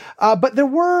corners. But there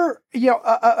were,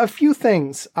 a few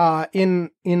things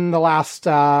in the last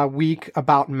week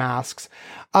about masks.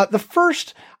 The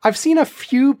first, I've seen a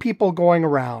few people going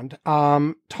around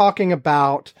talking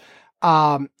about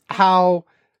how,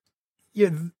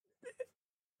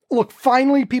 look,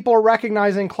 finally people are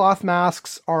recognizing cloth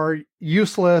masks are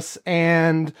useless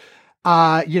and,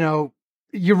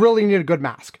 you really need a good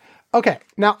mask. Okay.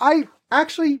 Now I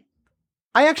actually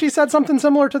said something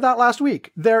similar to that last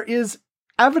week. There is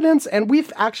evidence, and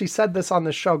we've actually said this on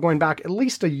this show going back at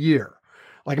least a year,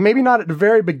 like maybe not at the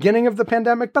very beginning of the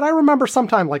pandemic, but I remember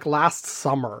sometime like last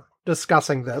summer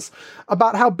discussing this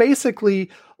about how basically,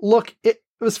 look, it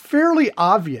was fairly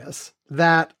obvious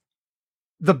that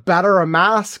the better a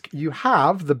mask you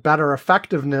have, the better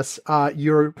effectiveness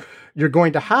you're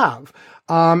going to have.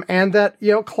 And that,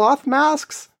 cloth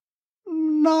masks,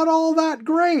 not all that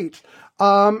great.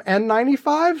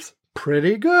 N95s,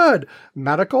 pretty good.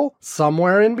 Medical,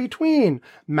 somewhere in between.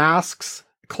 Masks,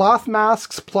 cloth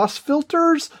masks plus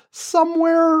filters,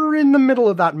 somewhere in the middle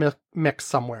of that mix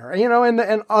somewhere,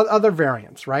 and other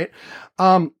variants, right?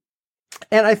 And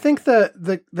I think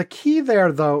the key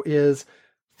there, though, is,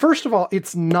 first of all,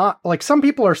 it's not like some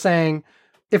people are saying,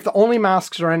 if the only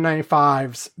masks are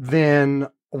N95s, then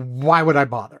why would I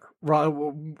bother?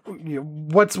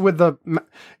 What's with the,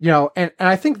 and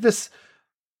I think this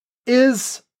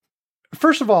is,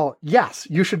 first of all, yes,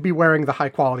 you should be wearing the high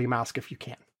quality mask if you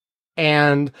can.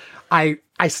 And I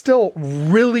still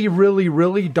really, really,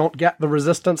 really don't get the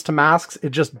resistance to masks.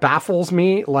 It just baffles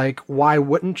me. Like, why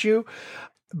wouldn't you?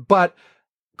 But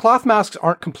cloth masks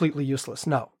aren't completely useless.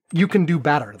 No, you can do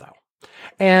better though.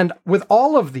 And with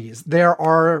all of these, there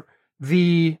are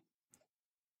the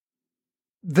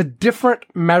different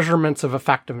measurements of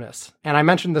effectiveness. And I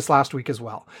mentioned this last week as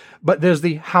well, but there's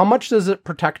how much does it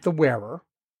protect the wearer?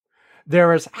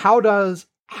 There is how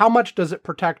much does it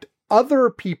protect other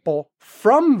people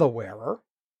from the wearer?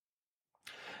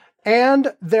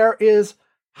 And there is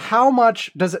how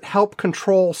much does it help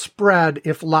control spread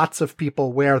if lots of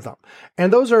people wear them?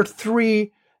 And those are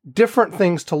 3 different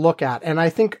things to look at. And I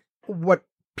think what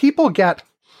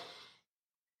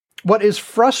is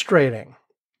frustrating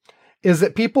is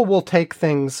that people will take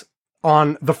things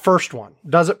on the first one.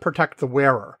 Does it protect the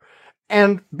wearer?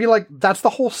 And be like, that's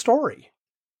the whole story.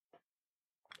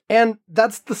 And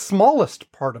that's the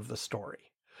smallest part of the story.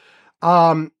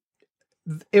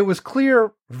 It was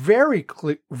clear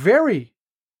very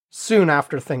soon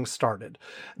after things started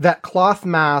that cloth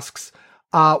masks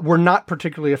were not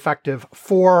particularly effective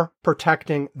for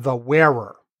protecting the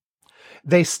wearer.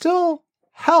 They still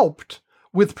helped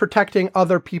with protecting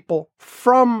other people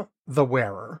from the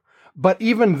wearer, but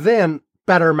even then,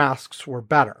 better masks were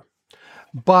better.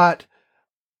 But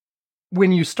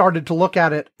when you started to look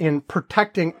at it in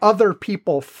protecting other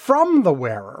people from the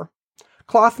wearer,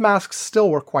 cloth masks still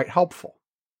were quite helpful.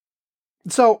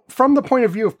 So from the point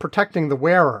of view of protecting the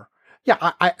wearer,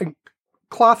 yeah,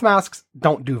 cloth masks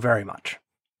don't do very much.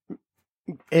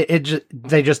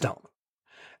 They just don't.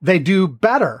 They do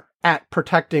better at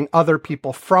protecting other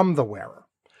people from the wearer.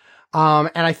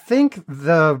 And I think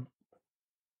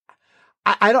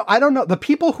I don't know, the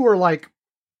people who are like,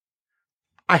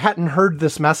 I hadn't heard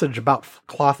this message about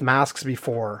cloth masks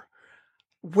before.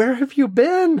 Where have you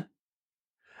been?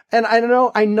 And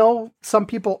I know some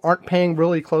people aren't paying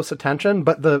really close attention,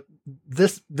 but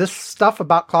this stuff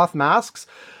about cloth masks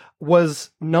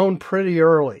was known pretty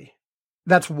early.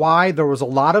 That's why there was a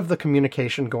lot of the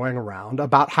communication going around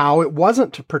about how it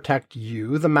wasn't to protect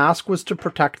you. The mask was to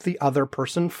protect the other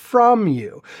person from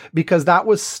you, because that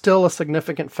was still a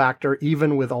significant factor,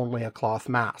 even with only a cloth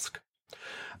mask.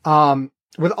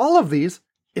 With all of these,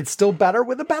 it's still better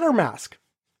with a better mask.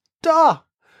 Duh.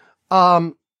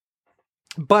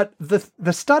 But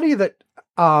the study that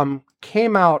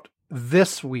came out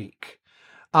this week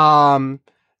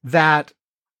that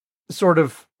sort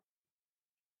of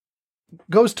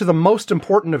goes to the most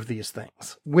important of these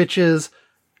things, which is,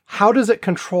 how does it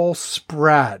control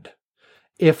spread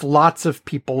if lots of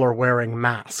people are wearing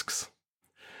masks?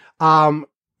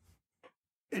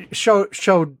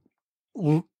 Showed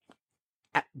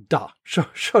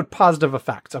positive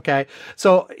effects. Okay.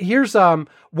 So here's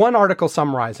one article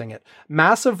summarizing it.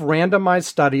 Massive randomized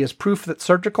study is proof that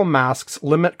surgical masks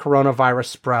limit coronavirus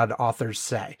spread, authors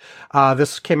say.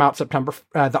 This came out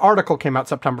the article came out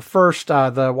September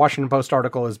 1st. The Washington Post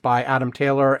article is by Adam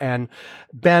Taylor and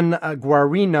Ben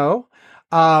Guarino.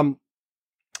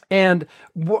 And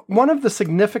one of the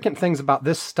significant things about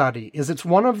this study is it's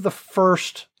one of the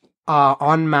first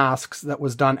on masks that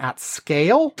was done at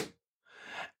scale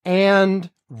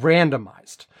and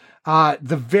randomized.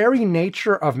 The very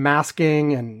nature of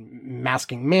masking and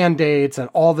masking mandates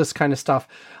and all this kind of stuff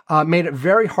made it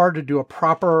very hard to do a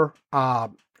proper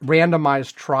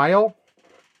randomized trial.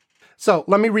 So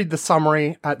let me read the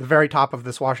summary at the very top of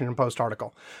this Washington Post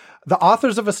article. The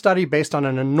authors of a study based on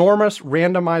an enormous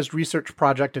randomized research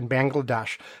project in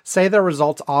Bangladesh say their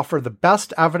results offer the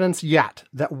best evidence yet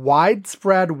that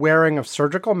widespread wearing of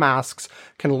surgical masks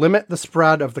can limit the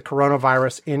spread of the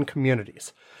coronavirus in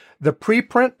communities. The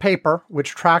preprint paper,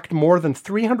 which tracked more than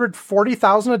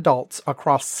 340,000 adults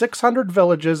across 600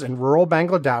 villages in rural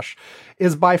Bangladesh,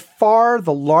 is by far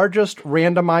the largest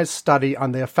randomized study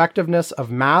on the effectiveness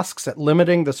of masks at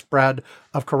limiting the spread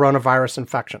of coronavirus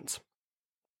infections.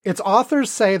 Its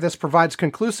authors say this provides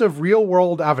conclusive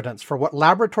real-world evidence for what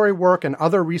laboratory work and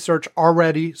other research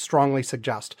already strongly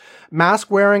suggest. Mask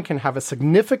wearing can have a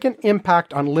significant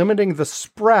impact on limiting the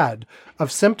spread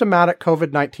of symptomatic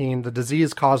COVID-19, the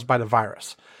disease caused by the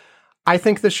virus. I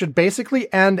think this should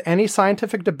basically end any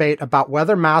scientific debate about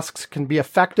whether masks can be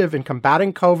effective in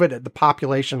combating COVID at the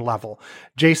population level.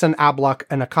 Jason Abluck,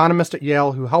 an economist at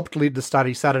Yale who helped lead the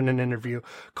study, said in an interview,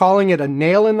 calling it a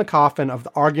nail in the coffin of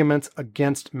the arguments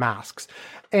against masks.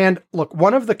 And look,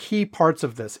 one of the key parts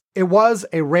of this, it was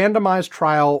a randomized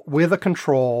trial with a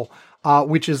control,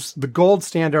 which is the gold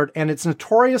standard, and it's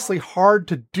notoriously hard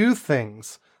to do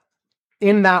things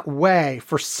in that way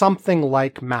for something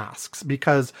like masks,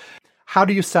 because how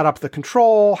do you set up the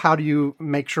control? How do you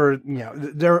make sure,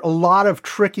 there are a lot of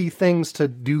tricky things to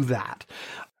do that.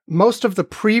 Most of the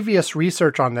previous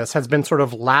research on this has been sort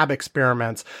of lab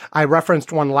experiments. I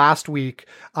referenced one last week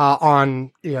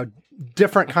on,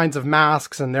 different kinds of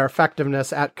masks and their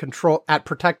effectiveness at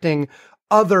protecting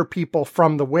other people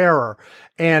from the wearer.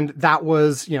 And that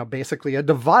was, basically a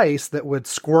device that would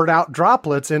squirt out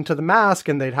droplets into the mask,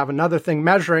 and they'd have another thing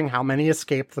measuring how many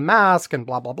escaped the mask and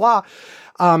blah, blah, blah.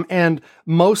 And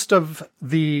most of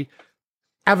the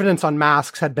evidence on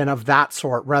masks had been of that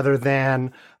sort rather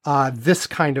than this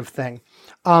kind of thing.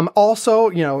 Also,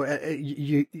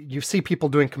 you see people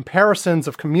doing comparisons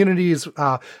of communities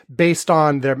based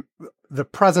on the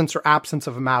presence or absence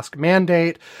of a mask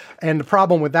mandate. And the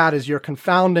problem with that is you're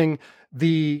confounding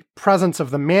the presence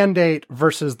of the mandate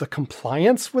versus the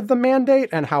compliance with the mandate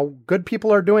and how good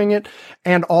people are doing it.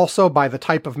 And also by the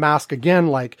type of mask, again,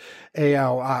 like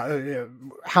what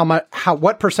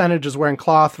percentage is wearing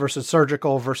cloth versus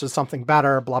surgical versus something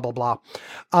better, blah, blah, blah.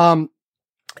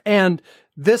 And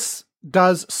this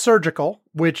does surgical,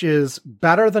 which is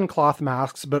better than cloth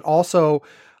masks, but also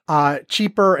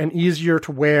cheaper and easier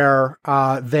to wear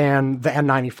than the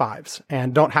N95s,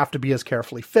 and don't have to be as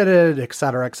carefully fitted, et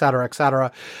cetera, et cetera, et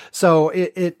cetera. So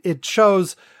it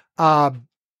shows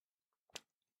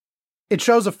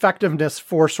effectiveness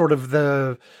for sort of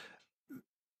the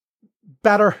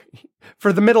better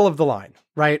for the middle of the line,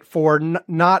 right? For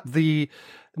not the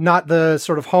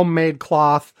sort of homemade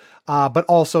cloth, but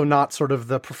also not sort of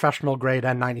the professional grade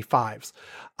N95s.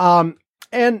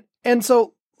 And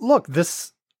so look,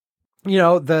 this,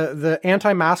 the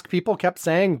anti-mask people kept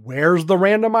saying, where's the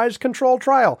randomized control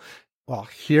trial? Well,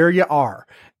 here you are.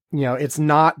 It's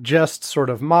not just sort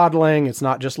of modeling. It's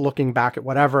not just looking back at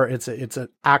whatever. It's an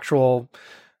actual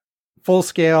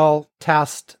full-scale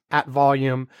test at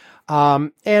volume.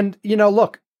 And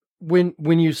look,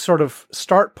 when you sort of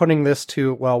start putting this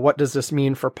to, well, what does this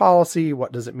mean for policy?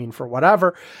 What does it mean for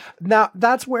whatever? Now,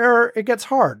 that's where it gets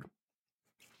hard.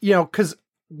 Because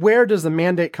where does the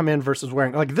mandate come in versus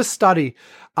wearing? Like this study,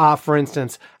 for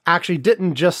instance, actually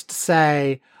didn't just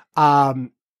say,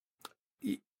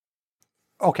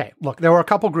 okay, look, there were a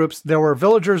couple groups. There were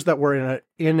villagers that were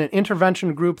in an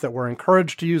intervention group that were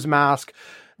encouraged to use masks.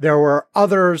 There were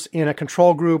others in a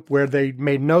control group where they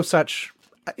made no such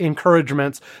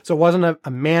encouragements. So it wasn't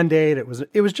a mandate. It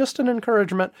was just an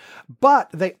encouragement. But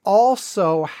they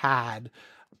also had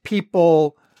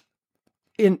people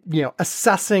in,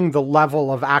 assessing the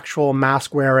level of actual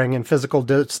mask wearing and physical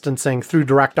distancing through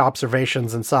direct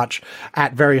observations and such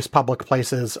at various public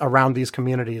places around these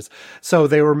communities. So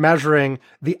they were measuring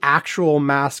the actual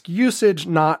mask usage,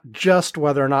 not just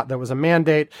whether or not there was a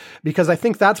mandate, because I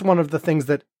think that's one of the things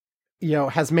that,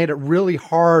 has made it really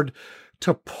hard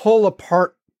to pull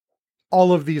apart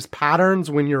all of these patterns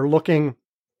when you're looking,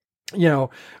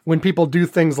 when people do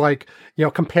things like,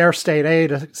 compare state A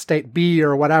to state B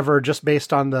or whatever, just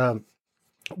based on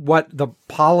what the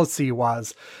policy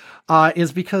was,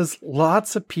 is because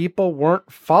lots of people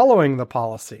weren't following the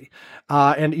policy.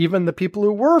 And even the people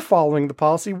who were following the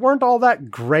policy weren't all that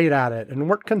great at it and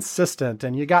weren't consistent.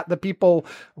 And you got the people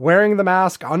wearing the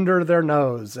mask under their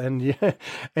nose or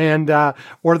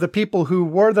the people who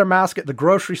wore their mask at the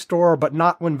grocery store, but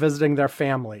not when visiting their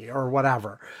family or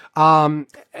whatever.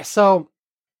 So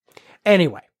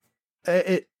anyway,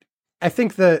 I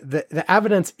think the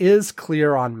evidence is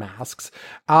clear on masks.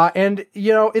 And,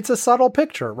 it's a subtle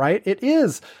picture, right? It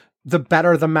is the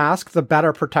better the mask, the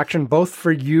better protection, both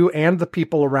for you and the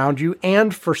people around you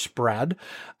and for spread.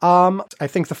 I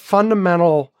think the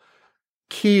fundamental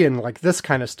key in like this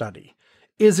kind of study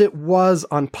is it was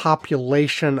on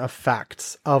population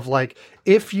effects of like,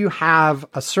 if you have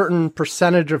a certain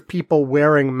percentage of people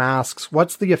wearing masks,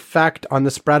 what's the effect on the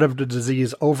spread of the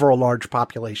disease over a large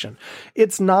population?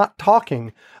 It's not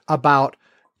talking about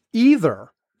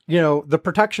either, the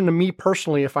protection to me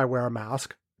personally if I wear a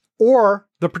mask, or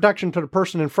the protection to the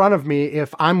person in front of me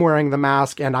if I'm wearing the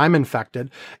mask and I'm infected.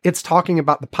 It's talking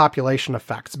about the population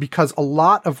effects, because a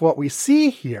lot of what we see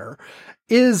here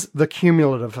is the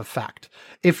cumulative effect.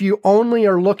 If you only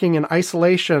are looking in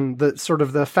isolation, the sort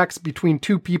of the effects between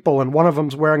two people and one of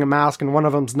them's wearing a mask and one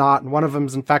of them's not, and one of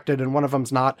them's infected and one of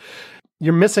them's not,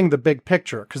 you're missing the big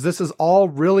picture, because this is all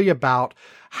really about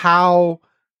how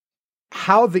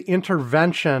the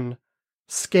intervention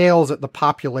scales at the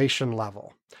population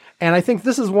level. And I think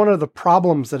this is one of the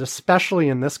problems that, especially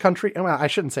in this country, well, I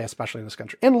shouldn't say especially in this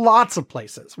country, in lots of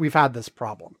places, we've had this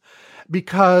problem,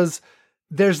 because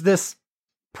there's this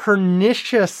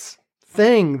pernicious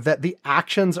thing that the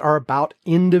actions are about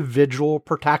individual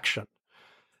protection.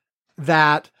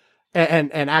 That,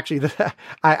 and actually,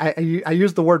 I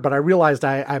used the word, but I realized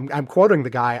I'm quoting the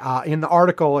guy in the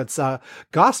article. It's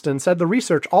Gostin said the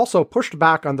research also pushed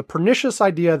back on the pernicious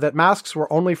idea that masks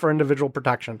were only for individual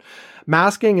protection.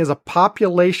 Masking is a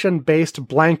population-based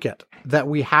blanket that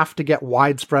we have to get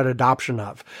widespread adoption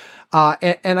of.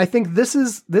 And I think this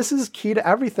is key to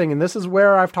everything. And this is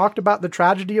where I've talked about the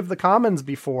tragedy of the commons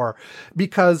before,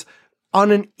 because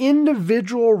on an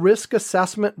individual risk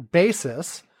assessment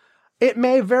basis, it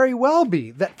may very well be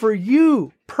that for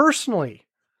you personally,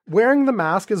 wearing the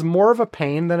mask is more of a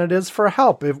pain than it is for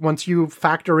help. Once you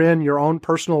factor in your own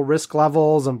personal risk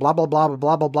levels and blah, blah, blah, blah,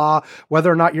 blah, blah, blah,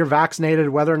 whether or not you're vaccinated,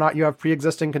 whether or not you have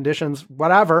pre-existing conditions,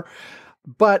 whatever.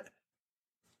 But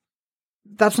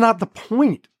that's not the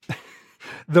point.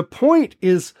 The point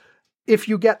is, if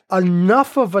you get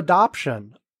enough of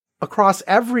adoption across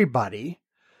everybody,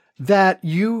 that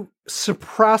you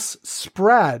suppress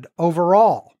spread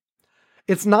overall.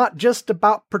 It's not just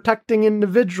about protecting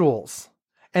individuals.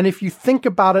 And if you think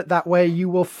about it that way, you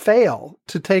will fail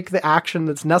to take the action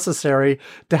that's necessary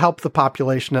to help the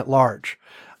population at large.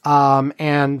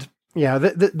 And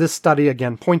this study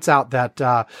again points out that,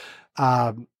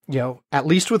 at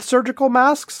least with surgical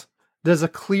masks, there's a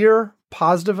clear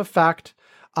positive effect.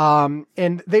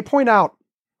 And they point out,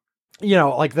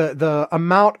 like the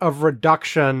amount of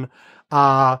reduction,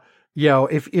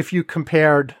 if you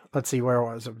compared, let's see, where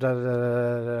was it?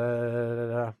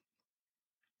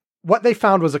 What they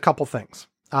found was a couple things,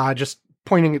 just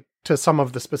pointing to some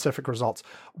of the specific results.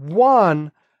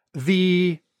 One,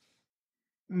 the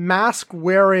mask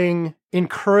wearing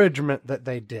encouragement that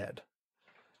they did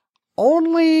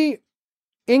only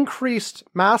increased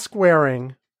mask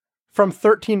wearing from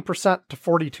 13% to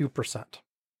 42%.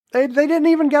 They didn't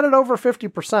even get it over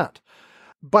 50%.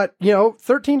 But,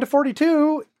 13 to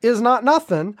 42 is not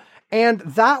nothing. And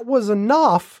that was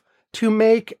enough to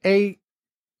make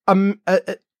I'm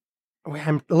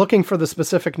looking for the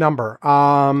specific number.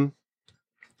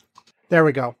 There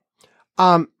we go.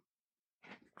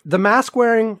 The mask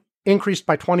wearing increased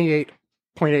by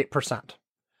 28.8%.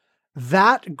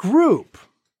 That group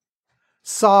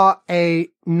saw a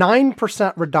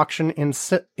 9% reduction in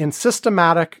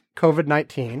systematic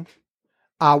COVID-19,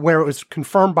 where it was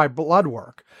confirmed by blood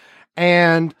work,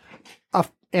 and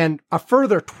a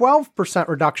further 12%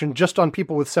 reduction just on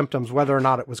people with symptoms, whether or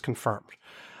not it was confirmed.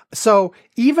 So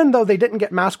even though they didn't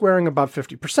get mask wearing above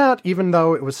 50%, even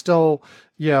though it was still,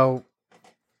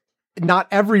 not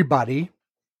everybody,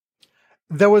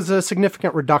 there was a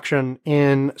significant reduction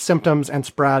in symptoms and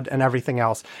spread and everything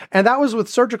else. And that was with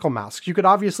surgical masks. You could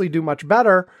obviously do much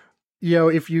better,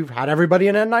 if you've had everybody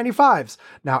in N95s.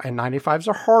 Now, N95s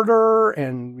are harder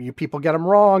and people get them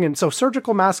wrong. And so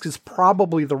surgical masks is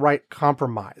probably the right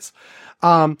compromise.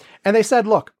 And they said,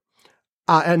 look,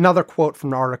 another quote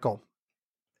from the article,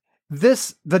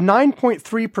 the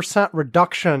 9.3%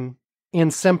 reduction in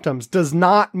symptoms does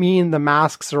not mean the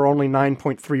masks are only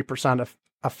 9.3%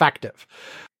 effective.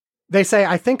 They say,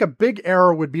 I think a big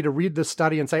error would be to read this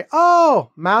study and say,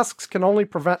 masks can only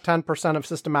prevent 10% of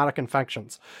systematic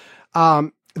infections.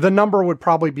 The number would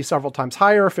probably be several times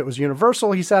higher if it was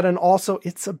universal, he said, and also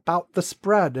it's about the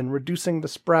spread and reducing the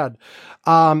spread.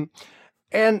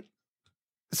 And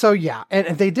so, yeah,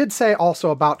 and they did say also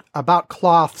about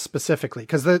cloth specifically,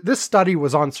 because this study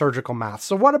was on surgical masks.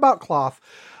 So what about cloth?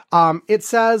 It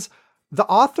says, the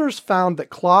authors found that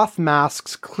cloth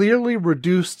masks clearly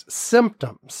reduced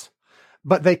symptoms,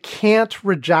 but they can't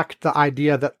reject the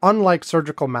idea that unlike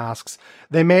surgical masks,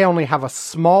 they may only have a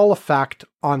small effect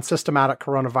on systematic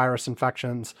coronavirus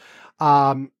infections.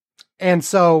 And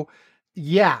so,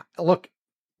 yeah, look,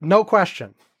 no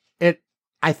question.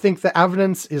 I think the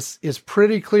evidence is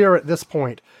pretty clear at this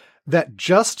point that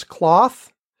just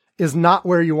cloth is not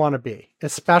where you want to be,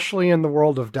 especially in the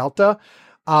world of Delta.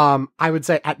 I would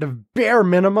say at the bare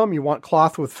minimum, you want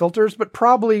cloth with filters, but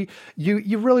probably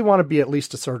you really want to be at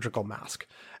least a surgical mask.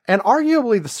 And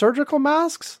arguably the surgical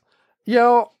masks,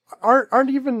 aren't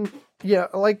even,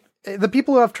 like the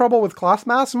people who have trouble with cloth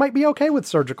masks might be okay with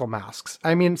surgical masks.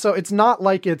 I mean, so it's not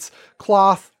like it's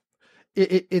cloth.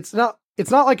 It's not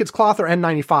like it's cloth or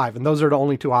N95, and those are the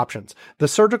only two options. The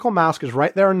surgical mask is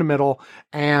right there in the middle,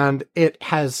 and it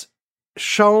has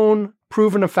shown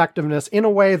proven effectiveness in a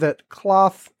way that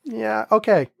cloth,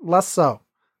 less so.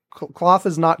 Cloth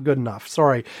is not good enough.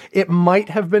 Sorry. It might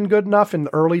have been good enough in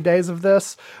the early days of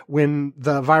this when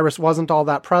the virus wasn't all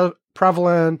that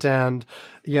prevalent and,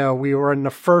 we were in the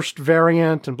first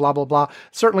variant and blah, blah, blah.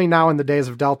 Certainly now in the days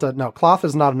of Delta, no, cloth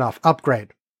is not enough.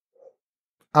 Upgrade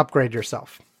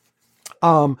yourself.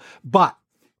 But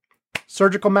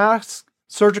surgical masks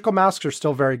are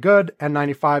still very good.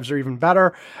 N95s are even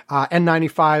better.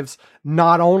 N95s,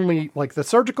 not only like the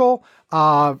surgical,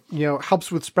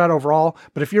 helps with spread overall,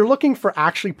 but if you're looking for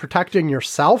actually protecting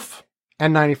yourself,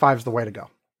 N95 is the way to go.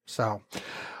 So,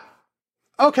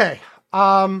 okay.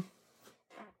 I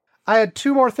had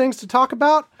two more things to talk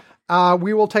about.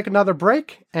 We will take another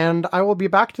break and I will be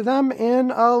back to them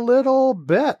in a little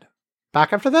bit.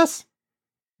 Back after this.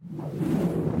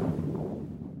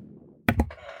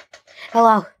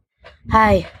 Hello.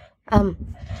 Hi. Oh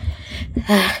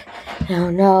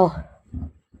no.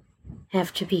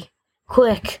 Have to be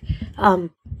quick.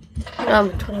 21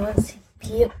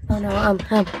 CPU. Oh no.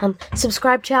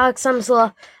 Subscribe to Alex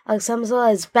Sumsla. Alex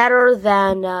Sumsla is better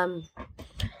than,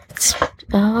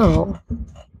 oh.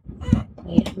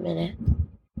 Wait a minute.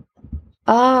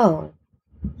 Oh.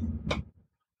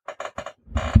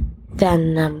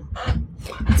 Then,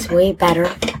 it's way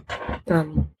better.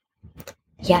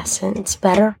 Yes, and it's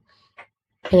better.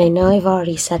 And I know I've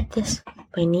already said this,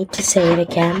 but I need to say it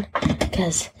again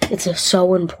because it's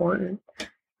so important.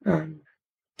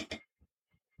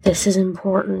 This is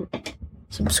important.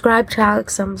 Subscribe to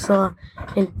Alex Sumsla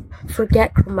and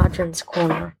forget Curmudgeon's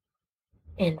Corner.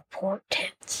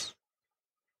 Important.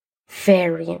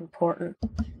 Very important.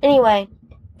 Anyway,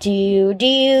 do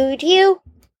you?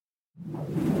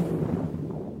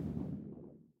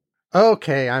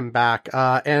 Okay, I'm back.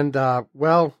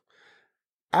 Well,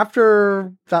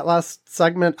 after that last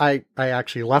segment, I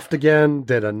actually left again,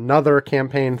 did another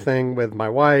campaign thing with my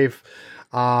wife,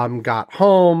 got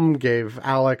home, gave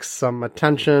Alex some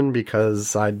attention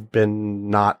because I'd been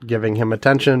not giving him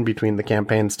attention between the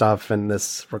campaign stuff and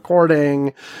this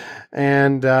recording.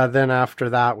 And then after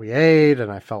that, we ate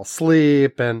and I fell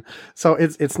asleep. And so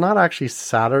it's not actually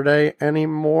Saturday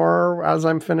anymore as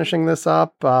I'm finishing this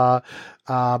up. But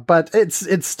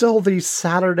it's still the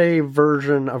Saturday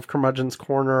version of Curmudgeon's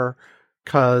Corner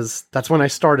because that's when I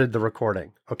started the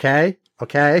recording. Okay?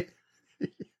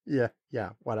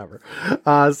 Yeah, whatever.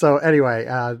 So anyway,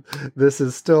 this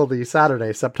is still the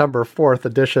Saturday, September 4th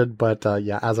edition, but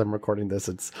as I'm recording this,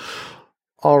 it's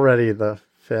already the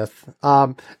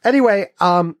 5th. Anyway,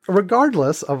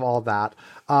 regardless of all that,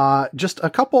 just a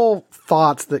couple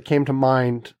thoughts that came to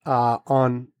mind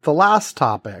on the last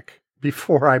topic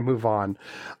before I move on.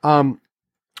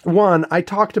 One, I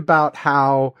talked about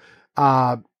how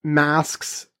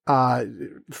masks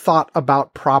thought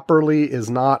about properly is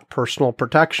not personal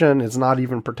protection. It's not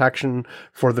even protection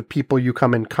for the people you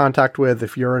come in contact with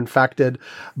if you're infected,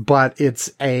 but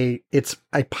it's a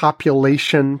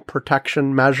population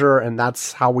protection measure. And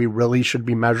that's how we really should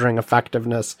be measuring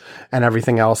effectiveness and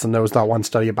everything else. And there was that one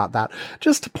study about that.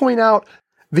 Just to point out,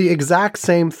 the exact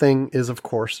same thing is, of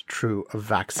course, true of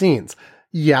vaccines.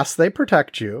 Yes, they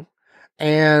protect you.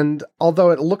 And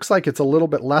although it looks like it's a little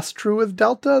bit less true with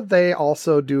Delta, they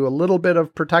also do a little bit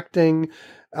of protecting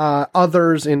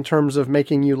others in terms of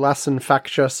making you less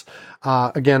infectious.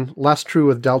 Again, less true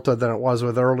with Delta than it was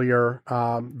with earlier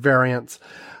variants.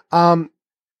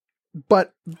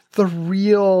 But the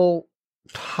real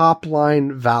top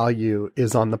line value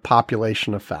is on the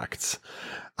population effects.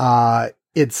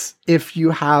 It's if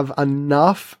you have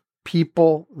enough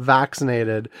people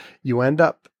vaccinated, you end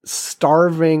up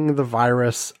starving the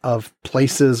virus of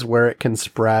places where it can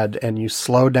spread, and you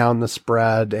slow down the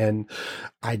spread, and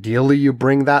ideally you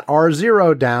bring that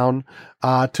R0 down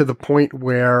to the point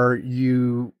where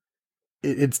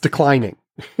it's declining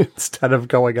instead of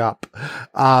going up.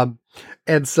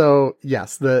 And so,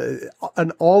 yes,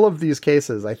 in all of these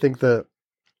cases, I think the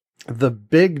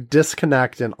big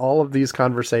disconnect in all of these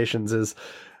conversations is,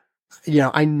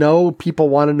 I know people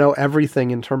want to know everything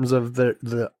in terms of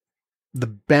the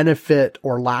benefit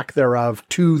or lack thereof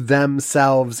to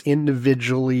themselves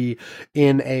individually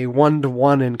in a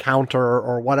one-to-one encounter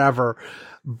or whatever.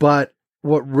 But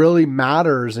what really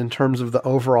matters in terms of the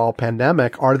overall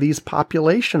pandemic are these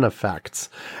population effects.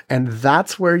 And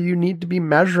that's where you need to be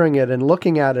measuring it and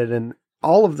looking at it and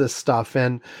all of this stuff.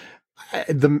 And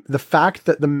the fact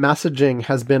that the messaging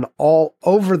has been all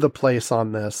over the place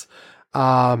on this,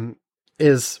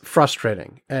 is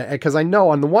frustrating, because I know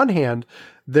on the one hand,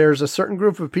 there's a certain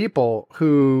group of people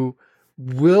who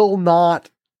will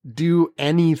not do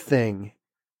anything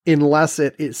unless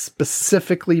it is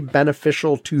specifically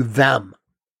beneficial to them.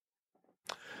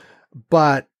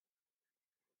 But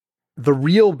the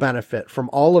real benefit from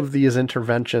all of these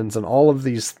interventions and all of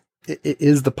these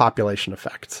is the population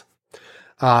effects.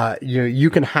 You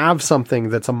can have something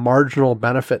that's a marginal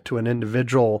benefit to an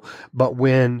individual, but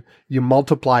when you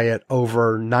multiply it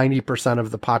over 90%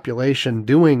 of the population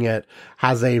doing it,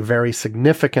 has a very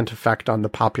significant effect on the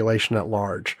population at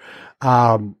large.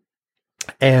 And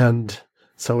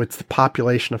so it's the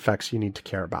population effects you need to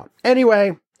care about.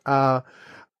 Anyway,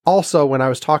 also, when I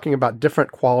was talking about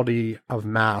different quality of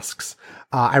masks,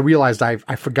 I realized I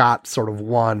forgot sort of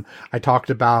one. I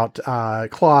talked about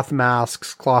cloth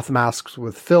masks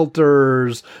with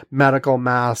filters, medical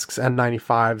masks,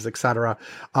 N95s, etc.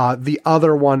 The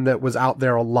other one that was out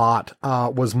there a lot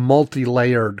was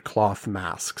multi-layered cloth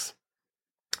masks.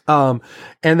 And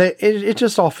it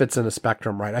just all fits in a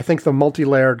spectrum, right? I think the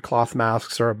multi-layered cloth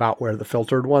masks are about where the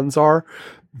filtered ones are.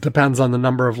 Depends on the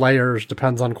number of layers,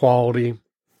 depends on quality.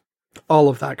 All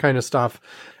of that kind of stuff.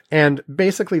 And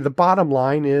basically the bottom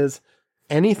line is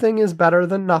anything is better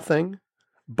than nothing,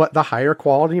 but the higher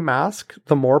quality mask,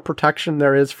 the more protection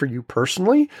there is for you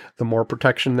personally, the more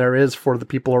protection there is for the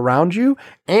people around you,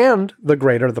 and the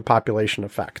greater the population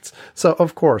effects. So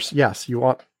of course, yes, you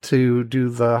want to do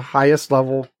the highest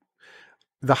level,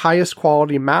 the highest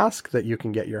quality mask that you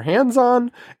can get your hands on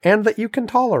and that you can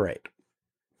tolerate.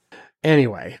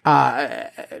 Anyway,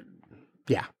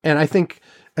 yeah. And I think,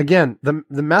 again, the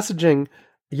messaging,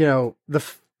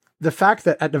 the fact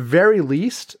that at the very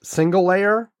least, single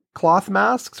layer cloth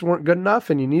masks weren't good enough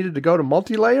and you needed to go to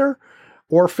multi-layer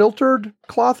or filtered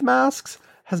cloth masks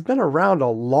has been around a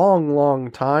long, long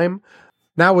time.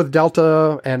 Now with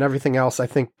Delta and everything else, I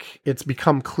think it's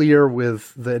become clear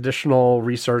with the additional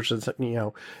research that,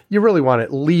 you really want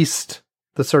at least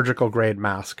the surgical grade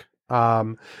mask.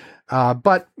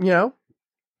 But, an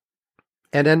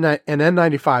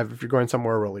N95 if you're going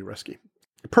somewhere really risky.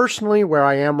 Personally, where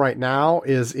I am right now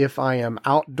is if I am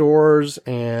outdoors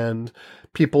and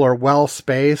people are well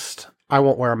spaced, I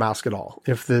won't wear a mask at all.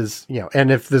 If there's,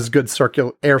 and if there's good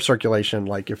air circulation,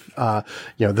 like if,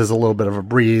 there's a little bit of a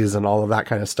breeze and all of that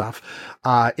kind of stuff.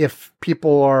 If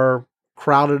people are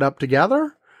crowded up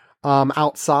together,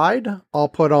 outside, I'll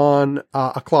put on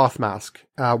a cloth mask,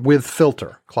 with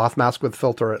cloth mask with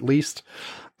filter at least.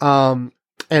 And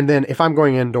then if I'm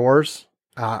going indoors,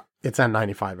 it's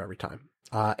N95 every time.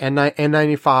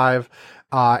 N95,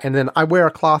 and then I wear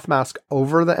a cloth mask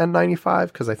over the N95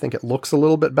 because I think it looks a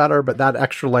little bit better, but that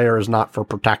extra layer is not for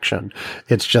protection.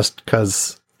 It's just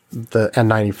because the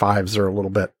N95s are a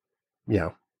little bit,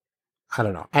 I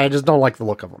don't know. I just don't like the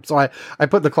look of them. So I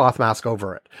put the cloth mask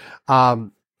over it.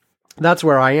 That's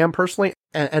where I am personally.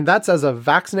 And that's as a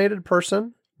vaccinated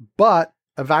person, but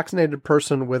a vaccinated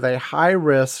person with a high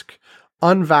risk,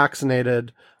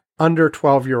 unvaccinated, under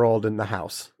 12-year-old in the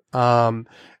house. And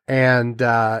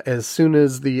as soon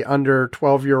as the under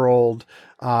 12-year-old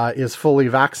is fully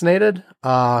vaccinated,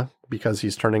 because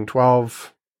he's turning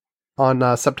 12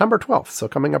 on September 12th, so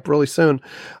coming up really soon,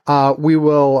 we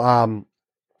will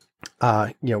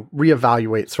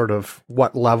reevaluate sort of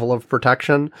what level of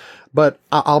protection. But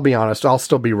I'll be honest, I'll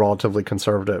still be relatively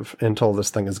conservative until this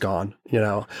thing is gone.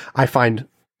 I find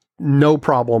no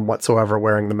problem whatsoever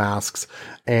wearing the masks,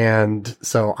 and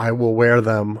so I will wear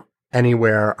them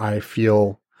anywhere I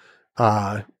feel,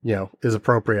 is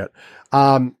appropriate.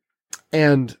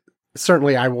 And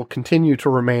certainly I will continue to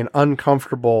remain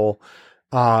uncomfortable,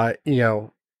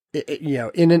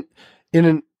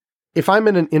 if I'm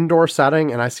in an indoor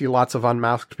setting and I see lots of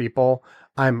unmasked people,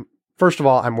 first of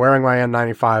all, I'm wearing my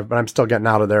N95, but I'm still getting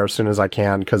out of there as soon as I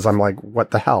can. Cause I'm like, what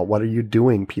the hell? What are you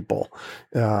doing, people?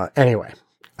 Anyway,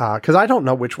 cause I don't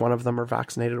know which one of them are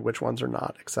vaccinated, which ones are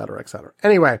not, et cetera, et cetera.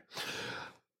 Anyway,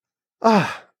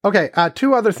 okay.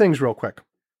 Two other things real quick.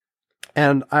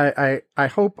 And I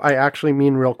hope I actually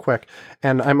mean real quick.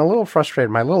 And I'm a little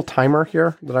frustrated. My little timer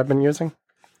here that I've been using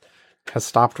has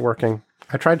stopped working.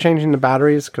 I tried changing the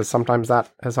batteries because sometimes that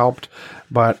has helped,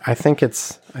 but I think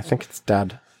it's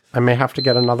dead. I may have to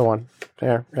get another one.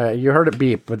 There, you heard it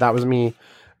beep, but that was me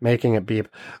making it beep.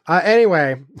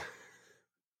 Anyway,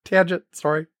 tangent.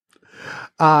 Sorry.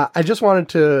 I just wanted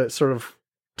to sort of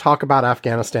talk about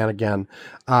Afghanistan again,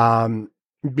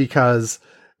 because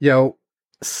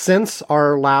since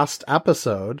our last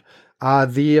episode,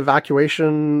 the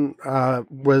evacuation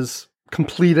was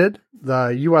completed.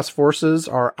 The U.S. forces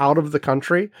are out of the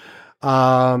country.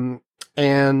 And,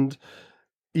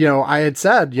 I had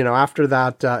said, after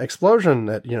that explosion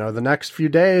that, the next few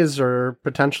days are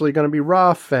potentially going to be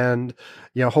rough. And,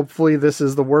 hopefully this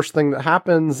is the worst thing that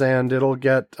happens and it'll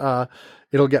get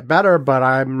better, but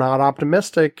I'm not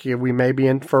optimistic. We may be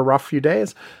in for a rough few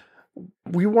days.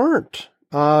 We weren't.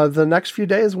 The next few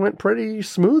days went pretty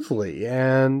smoothly,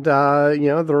 and,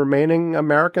 the remaining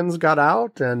Americans got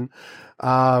out, and,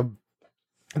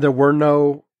 there were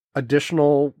no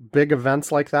additional big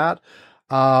events like that.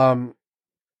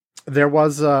 There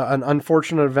was an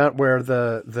unfortunate event where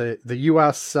the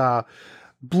U.S.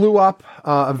 Blew up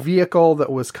a vehicle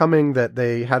that was coming, that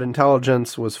they had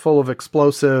intelligence was full of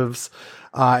explosives,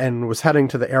 and was heading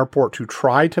to the airport to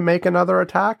try to make another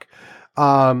attack.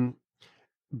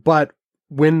 But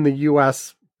when the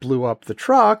U.S. blew up the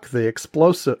truck, the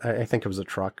explosive, I think it was a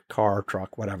car,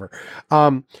 whatever.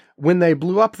 When they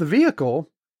blew up the vehicle,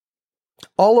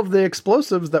 all of the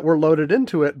explosives that were loaded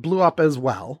into it blew up as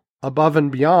well, above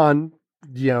and beyond,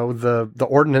 the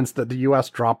ordnance that the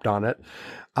U.S. dropped on it.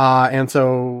 And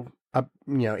so,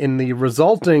 in the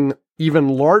resulting even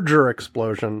larger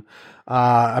explosion,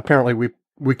 apparently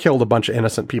we killed a bunch of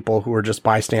innocent people who were just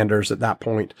bystanders at that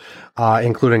point,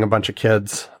 including a bunch of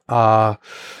kids. And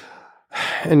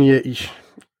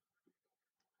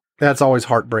that's always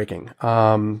heartbreaking.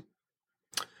 And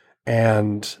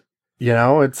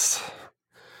it's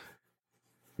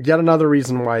yet another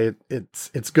reason why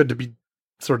it's good to be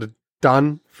sort of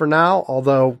done for now.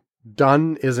 Although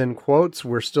done is in quotes,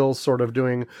 we're still sort of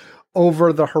doing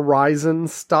over the horizon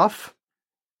stuff.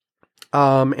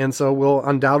 And so we'll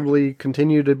undoubtedly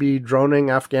continue to be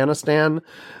droning Afghanistan,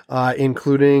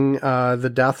 including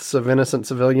the deaths of innocent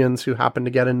civilians who happen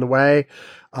to get in the way,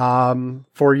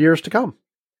 for years to come.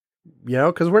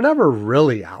 Because we're never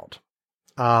really out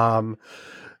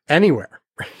anywhere.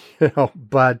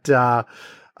 But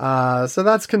so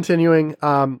that's continuing.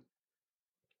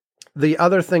 The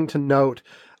other thing to note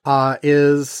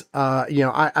is,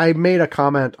 I made a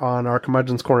comment on our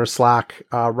Curmudgeon's Corner Slack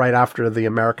right after the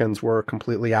Americans were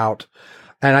completely out.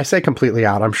 And I say completely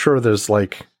out. I'm sure there's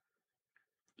like,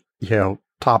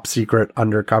 top secret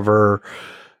undercover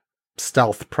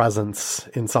stealth presence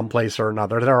in some place or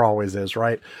another. There always is,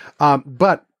 right?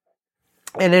 But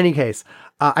in any case,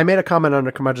 I made a comment on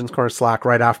the Curmudgeon's Corner Slack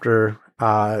right after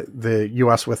the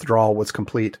U.S. withdrawal was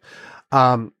complete,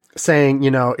 saying,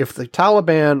 if the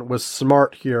Taliban was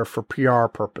smart here for PR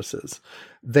purposes,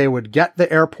 they would get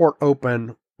the airport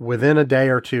open within a day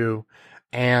or two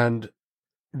and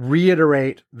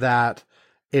reiterate that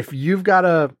if you've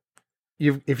got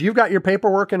your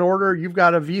paperwork in order, you've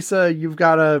got a visa, you've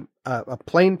got a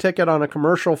plane ticket on a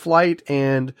commercial flight,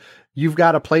 and you've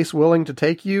got a place willing to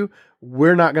take you,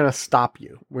 we're not going to stop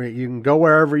you. You can go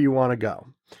wherever you want to go.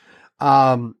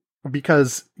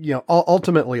 Because,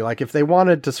 ultimately, like if they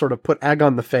wanted to sort of put egg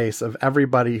on the face of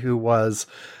everybody who was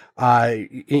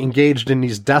engaged in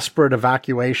these desperate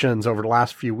evacuations over the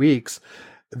last few weeks,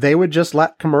 they would just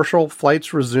let commercial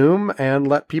flights resume and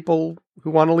let people who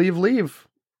want to leave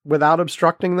without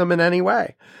obstructing them in any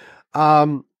way.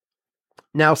 Now,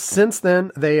 since then,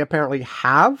 they apparently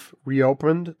have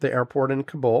reopened the airport in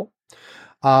Kabul,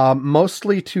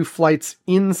 mostly to flights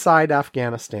inside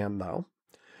Afghanistan, though.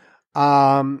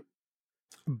 But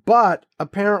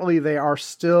apparently they are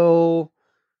still,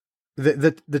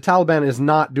 the Taliban is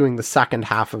not doing the second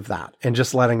half of that and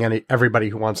just letting everybody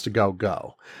who wants to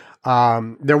go.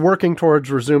 They're working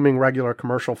towards resuming regular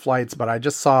commercial flights, but I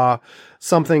just saw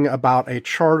something about a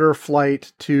charter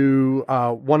flight to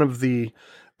one of the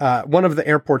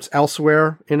airports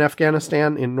elsewhere in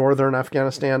Afghanistan, in northern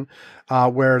Afghanistan,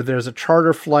 where there's a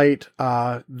charter flight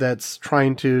that's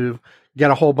trying to get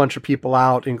a whole bunch of people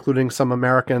out, including some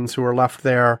Americans who are left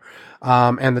there,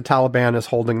 and the Taliban is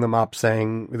holding them up,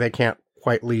 saying they can't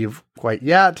quite leave quite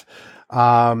yet.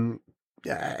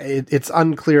 It's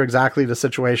unclear exactly the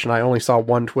situation. I only saw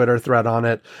one Twitter thread on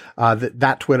it.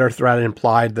 That Twitter thread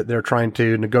implied that they're trying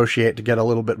to negotiate to get a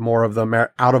little bit more of them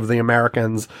out of the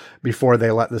Americans before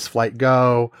they let this flight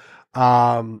go.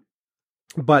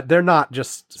 But they're not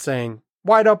just saying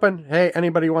wide open, hey,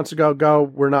 anybody who wants to go,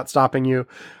 we're not stopping you.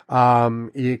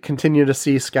 You continue to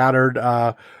see scattered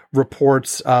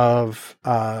reports of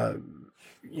the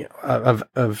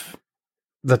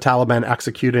Taliban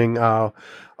executing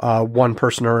one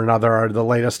person or another. The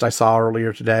latest I saw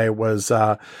earlier today was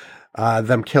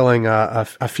them killing a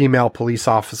female police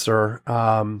officer.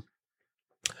 I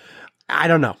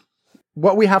don't know.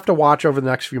 What we have to watch over the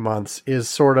next few months is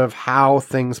sort of how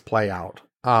things play out.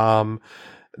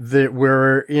 That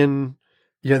we're in,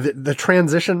 the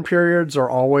transition periods are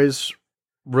always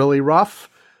really rough.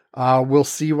 We'll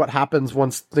see what happens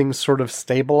once things sort of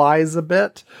stabilize a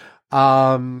bit.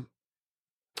 I'm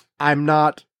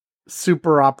not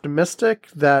super optimistic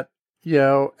that,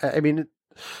 the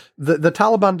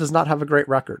Taliban does not have a great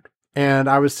record. And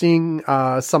I was seeing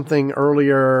something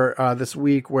earlier this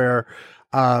week where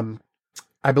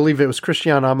I believe it was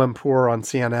Christiane Amanpour on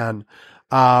CNN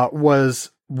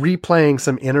was replaying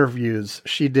some interviews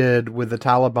she did with the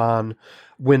Taliban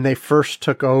when they first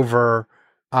took over,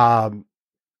 the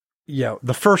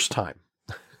first time,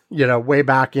 way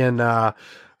back in where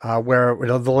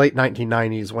the late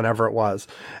 1990s, whenever it was.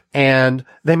 And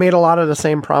they made a lot of the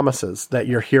same promises that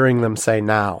you're hearing them say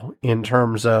now in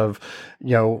terms of,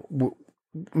 of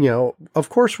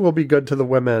course we'll be good to the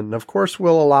women. Of course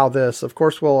we'll allow this. Of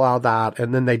course we'll allow that.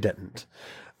 And then they didn't.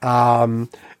 So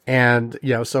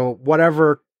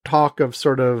whatever talk of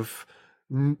sort of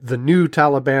the new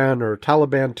Taliban or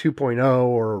Taliban 2.0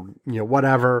 or,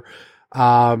 whatever,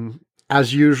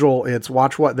 as usual, it's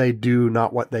watch what they do,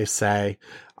 not what they say.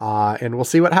 And we'll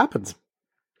see what happens.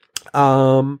 It's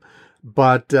not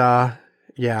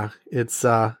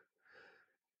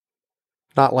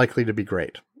likely to be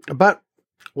great, but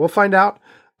we'll find out.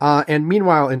 And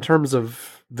meanwhile, in terms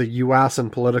of the U.S.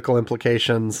 and political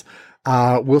implications,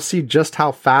 we'll see just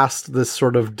how fast this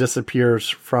sort of disappears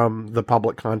from the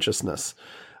public consciousness.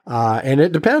 And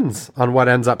it depends on what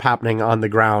ends up happening on the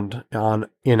ground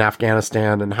in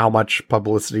Afghanistan and how much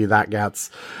publicity that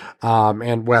gets,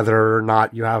 and whether or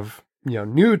not you have,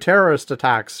 new terrorist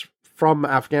attacks from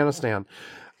Afghanistan.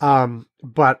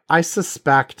 But I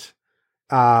suspect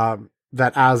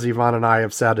that, as Yvonne and I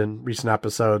have said in recent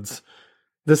episodes,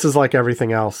 this is like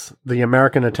everything else. The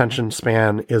American attention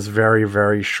span is very,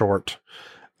 very short.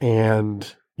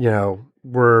 And,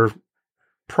 we're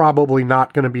probably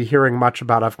not going to be hearing much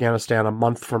about Afghanistan a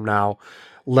month from now,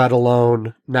 let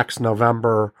alone next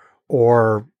November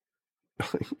or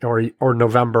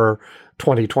November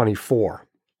 2024.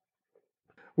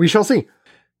 We shall see.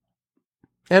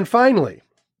 And finally,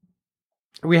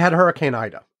 we had Hurricane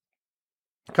Ida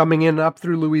coming in up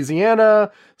through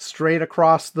Louisiana, straight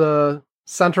across the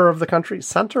center of the country.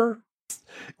 Center?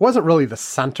 It wasn't really the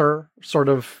center, sort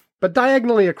of, but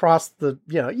diagonally across the,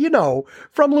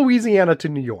 from Louisiana to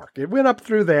New York. It went up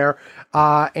through there,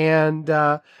 and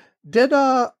did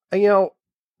a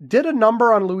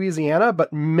number on Louisiana,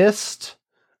 but missed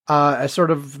a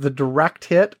sort of the direct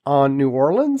hit on New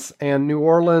Orleans. And New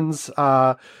Orleans,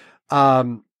 the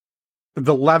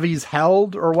levees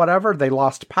held or whatever, they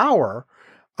lost power.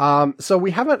 So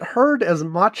we haven't heard as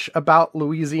much about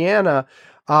Louisiana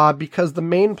because the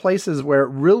main places where it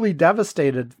really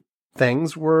devastated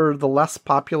things were the less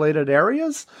populated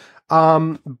areas.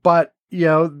 But,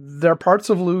 there are parts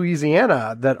of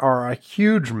Louisiana that are a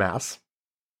huge mess.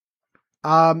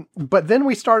 But then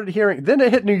we started hearing, then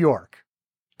it hit New York.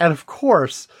 And of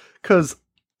course, because,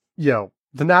 the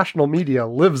national media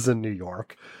lives in New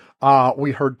York,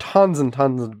 we heard tons and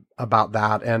tons about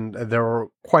that. And there were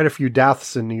quite a few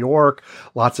deaths in New York,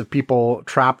 lots of people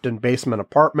trapped in basement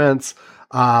apartments,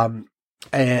 and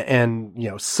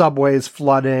subways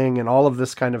flooding and all of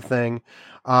this kind of thing,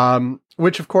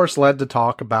 which of course led to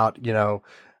talk about,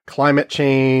 climate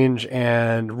change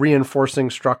and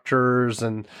reinforcing structures.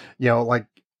 And,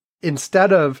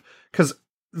 instead of, because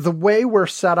the way we're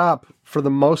set up for the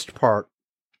most part,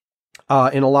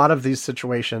 in a lot of these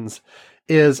situations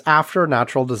is after a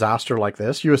natural disaster like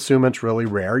this, you assume it's really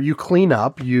rare. You clean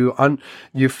up, you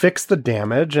fix the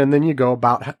damage, and then you go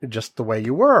about just the way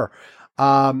you were.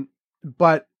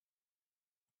 But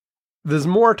there's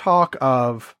more talk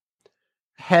of,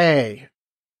 hey,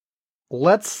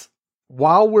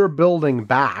 while we're building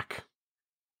back,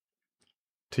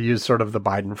 to use sort of the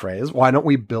Biden phrase, why don't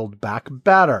we build back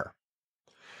better?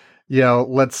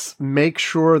 Let's make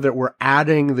sure that we're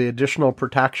adding the additional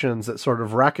protections that sort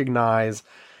of recognize,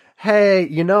 hey,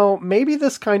 maybe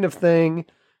this kind of thing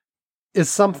is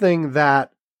something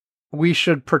that we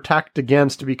should protect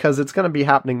against because it's going to be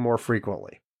happening more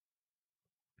frequently.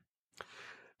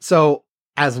 So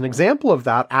as an example of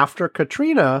that, after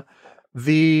Katrina,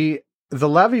 the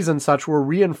levees and such were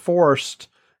reinforced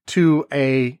to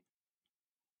a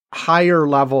higher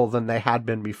level than they had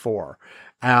been before.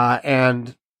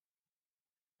 And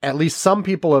at least some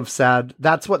people have said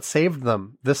that's what saved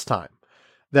them this time.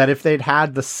 That if they'd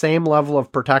had the same level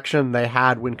of protection they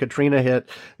had when Katrina hit,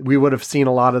 we would have seen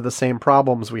a lot of the same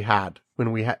problems we had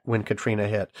when Katrina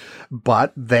hit.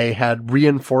 But they had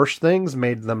reinforced things,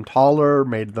 made them taller,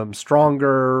 made them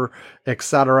stronger,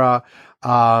 etc.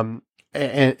 So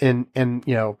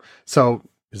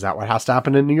is that what has to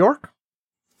happen in New York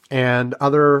and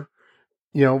other,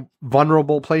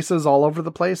 vulnerable places all over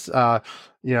the place?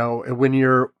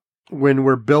 When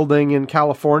we're building in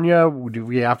California, do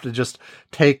we have to just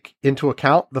take into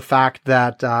account the fact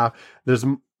that there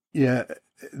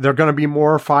are going to be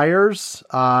more fires?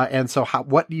 And so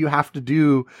what do you have to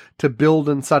do to build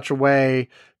in such a way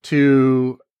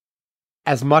to,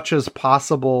 as much as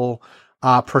possible,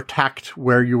 protect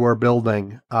where you are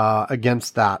building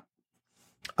against that,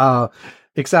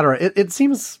 etc. It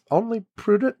seems only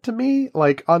prudent to me.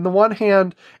 Like, on the one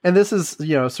hand, and this is,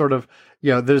 sort of,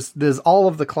 there's all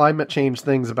of the climate change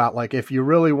things about, like, if you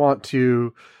really want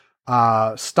to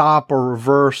stop or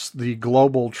reverse the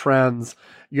global trends,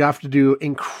 you have to do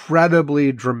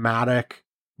incredibly dramatic,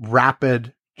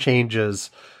 rapid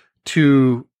changes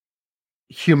to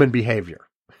human behavior.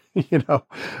 And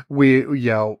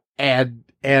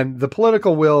the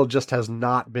political will just has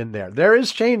not been there. There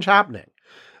is change happening.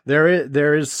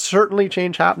 There is certainly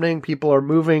change happening. People are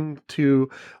moving to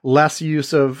less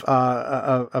use of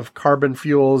carbon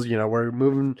fuels.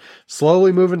 We're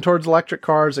slowly moving towards electric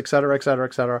cars, et cetera, et cetera,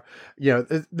 et cetera.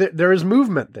 There is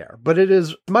movement there, but it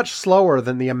is much slower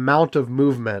than the amount of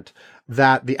movement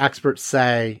that the experts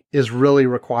say is really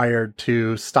required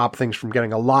to stop things from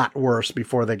getting a lot worse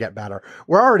before they get better.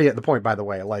 We're already at the point, by the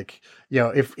way,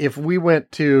 if we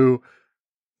went to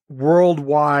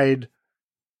worldwide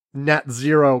net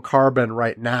zero carbon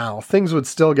right now, things would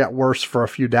still get worse for a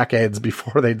few decades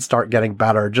before they'd start getting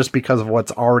better, just because of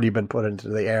what's already been put into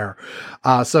the air.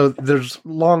 So there's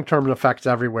long-term effects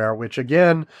everywhere, which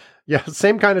again,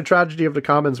 same kind of tragedy of the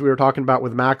commons we were talking about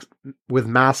with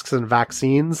masks and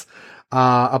vaccines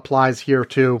applies here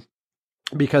too.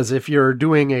 Because if you're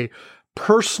doing a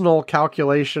personal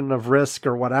calculation of risk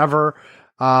or whatever,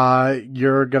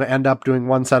 you're going to end up doing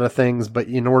one set of things, but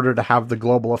in order to have the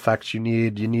global effects you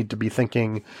need to be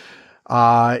thinking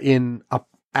at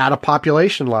a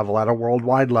population level, at a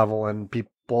worldwide level, and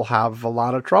people have a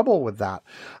lot of trouble with that.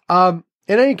 In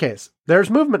any case, there's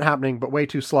movement happening, but way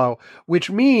too slow, which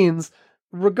means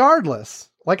regardless,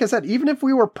 like I said, even if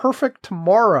we were perfect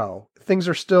tomorrow, things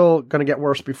are still going to get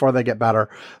worse before they get better.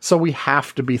 So we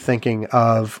have to be thinking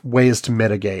of ways to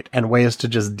mitigate and ways to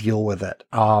just deal with it.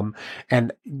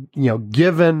 And,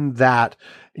 given that,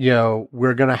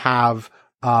 we're going to have,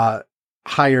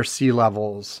 higher sea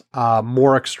levels,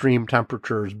 more extreme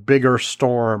temperatures, bigger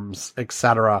storms,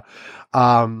 etc.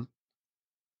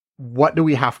 What do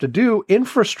we have to do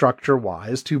infrastructure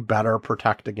wise to better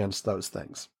protect against those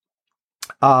things?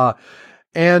 And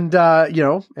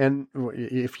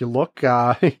if you look,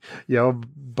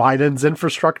 Biden's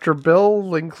infrastructure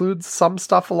bill includes some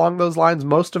stuff along those lines.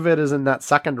 Most of it is in that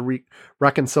second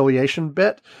reconciliation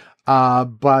bit.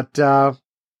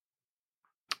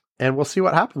 And we'll see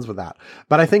what happens with that.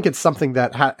 But I think it's something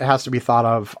that has to be thought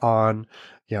of on,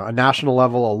 a national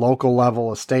level, a local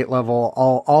level, a state level,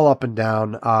 all up and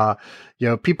down.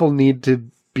 People need to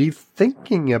be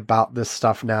thinking about this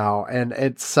stuff now. And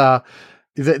it's,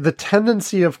 the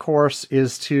tendency, of course,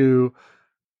 is to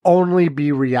only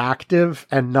be reactive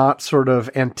and not sort of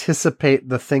anticipate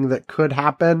the thing that could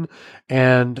happen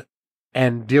and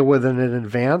deal with it in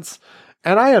advance.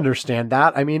 And I understand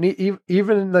that. I mean,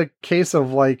 even in the case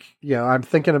of I'm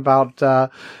thinking about,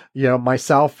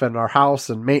 myself and our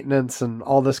house and maintenance and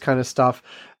all this kind of stuff.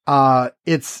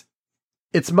 It's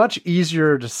much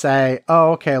easier to say,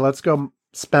 oh, okay, let's go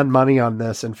spend money on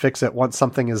this and fix it once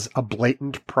something is a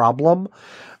blatant problem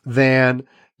than,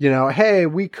 hey,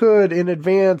 we could in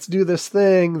advance do this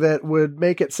thing that would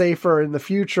make it safer in the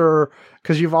future,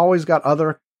 because you've always got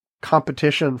other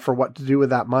competition for what to do with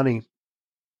that money.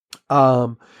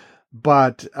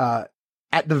 But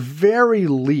at the very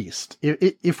least,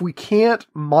 if we can't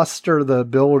muster the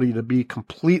ability to be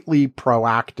completely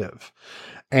proactive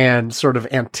and sort of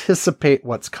anticipate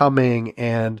what's coming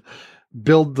and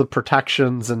build the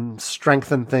protections and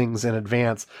strengthen things in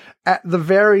advance, at the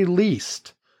very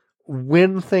least,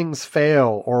 when things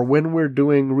fail or when we're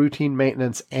doing routine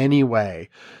maintenance anyway,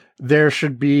 there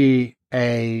should be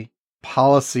a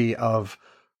policy of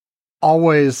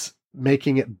always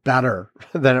making it better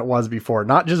than it was before,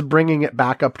 not just bringing it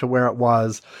back up to where it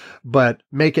was, but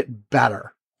make it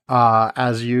better.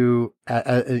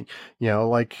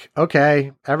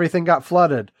 Okay, everything got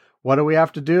flooded. What do we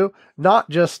have to do? Not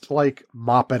just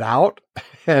mop it out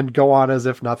and go on as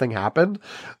if nothing happened.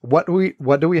 What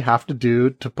do we have to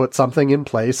do to put something in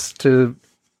place to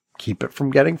keep it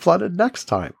from getting flooded next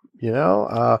time?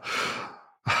 I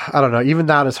don't know. Even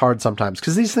that is hard sometimes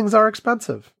because these things are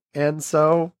expensive. And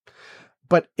so,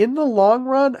 but in the long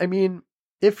run, I mean,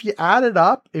 if you add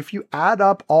up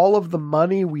all of the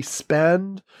money we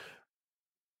spend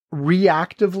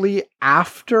reactively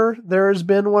after there has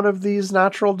been one of these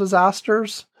natural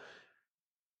disasters,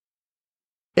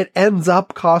 it ends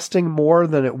up costing more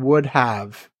than it would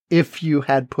have if you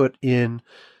had put in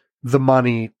the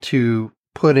money to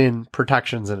put in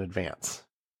protections in advance.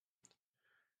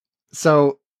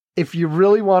 So if you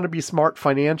really want to be smart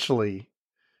financially,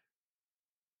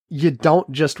 you don't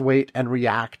just wait and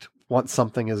react once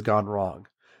something has gone wrong.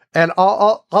 And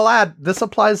I'll add, this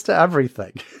applies to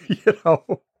everything.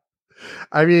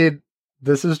 I mean,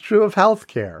 this is true of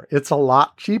healthcare. It's a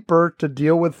lot cheaper to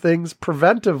deal with things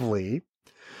preventively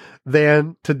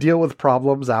than to deal with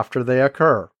problems after they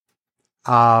occur.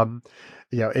 It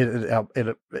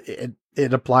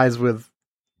applies with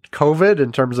COVID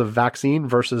in terms of vaccine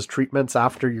versus treatments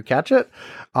after you catch it.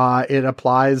 It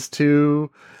applies to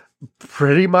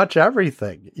pretty much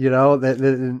everything,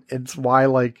 it's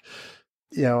why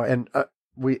and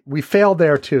we fail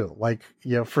there too.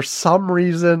 For some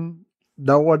reason,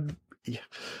 no one,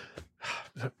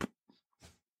 the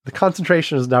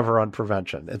concentration is never on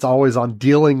prevention. It's always on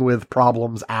dealing with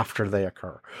problems after they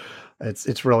occur.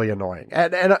 It's really annoying.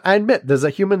 And I admit there's a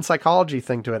human psychology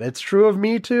thing to it. It's true of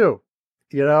me too.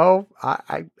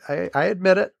 I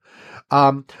admit it.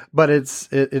 But it's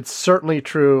certainly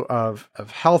true of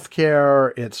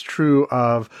healthcare. It's true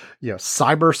of,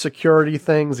 cybersecurity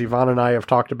things. Yvonne and I have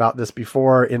talked about this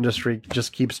before. Industry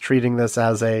just keeps treating this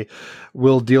as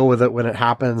we'll deal with it when it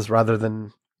happens rather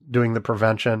than doing the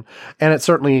prevention. And it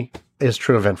certainly is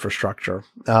true of infrastructure,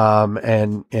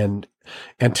 and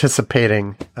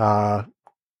anticipating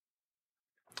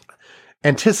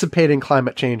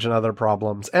climate change and other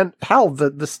problems. And hell,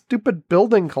 the stupid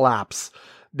building collapse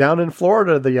down in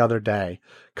Florida the other day,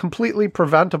 completely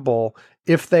preventable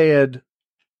if they had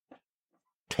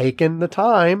taken the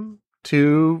time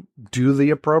to do the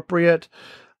appropriate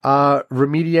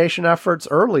remediation efforts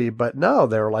early. But no,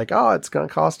 they were like, oh, it's going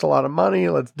to cost a lot of money.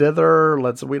 Let's dither.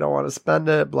 We don't want to spend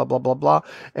it, blah, blah, blah, blah.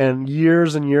 And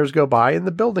years go by and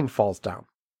the building falls down.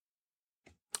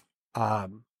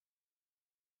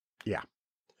 Yeah.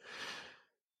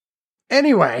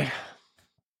 Anyway,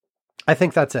 I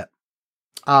think that's it.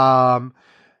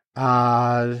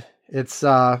 It's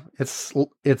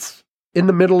in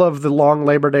the middle of the long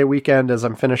Labor Day weekend. As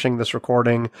I'm finishing this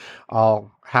recording,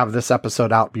 I'll have this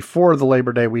episode out before the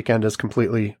Labor Day weekend is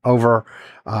completely over.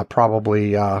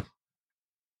 Probably, well,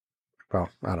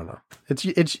 I don't know.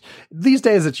 It's these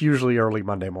days it's usually early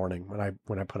Monday morning when I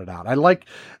put it out. I like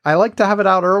to have it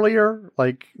out earlier.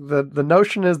 Like the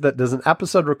notion is that there's an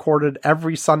episode recorded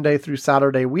every Sunday through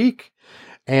Saturday week,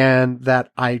 and that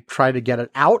I try to get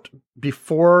it out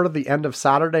before the end of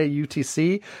Saturday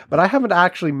UTC, but I haven't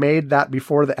actually made that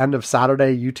before the end of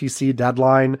Saturday UTC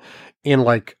deadline in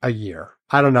like a year.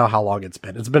 I don't know how long it's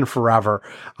been. It's been forever,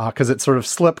 because it sort of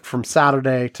slipped from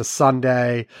Saturday to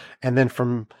Sunday, and then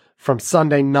from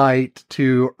Sunday night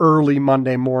to early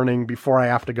Monday morning before I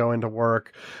have to go into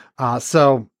work. It's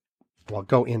all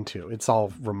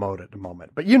remote at the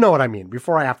moment, but you know what I mean,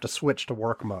 before I have to switch to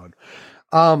work mode.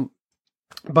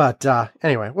 But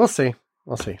anyway, we'll see.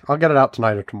 I'll get it out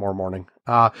tonight or tomorrow morning.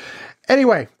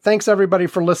 Anyway, thanks everybody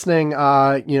for listening.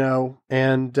 Yeah,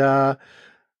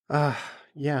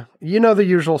 you know the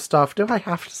usual stuff. Do I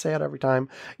have to say it every time?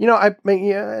 I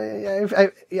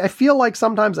feel like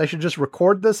sometimes I should just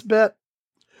record this bit.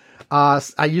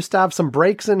 I used to have some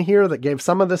breaks in here that gave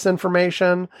some of this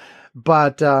information,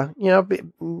 but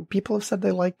people have said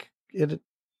they like it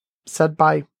said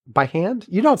by hand.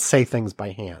 You don't say things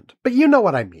by hand, but you know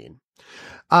what I mean.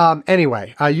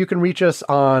 Anyway, you can reach us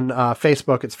on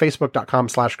Facebook. It's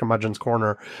facebook.com/Curmudgeon's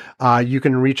Corner. You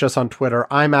can reach us on Twitter.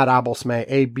 I'm at Abulsme,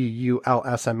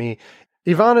 ABULSME.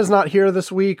 Yvonne is not here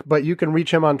this week, but you can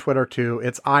reach him on Twitter too.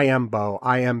 It's IamBou,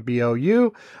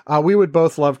 IMBOU. We would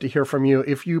both love to hear from you.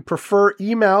 If you prefer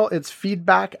email, it's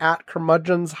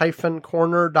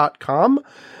feedback@curmudgeons-corner.com.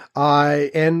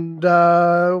 And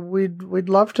we'd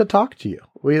love to talk to you.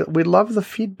 We love the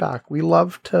feedback. We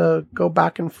love to go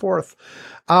back and forth.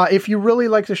 If you really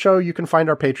like the show, you can find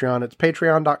our Patreon. It's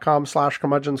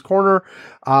patreon.com/Curmudgeon's Corner,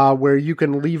 where you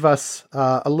can leave us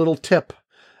a little tip.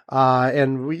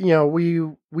 And we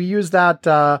use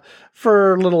that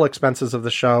for little expenses of the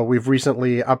show. We've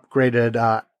recently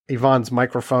upgraded Yvonne's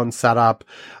microphone setup.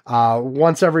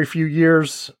 Once every few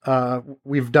years,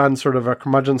 we've done sort of a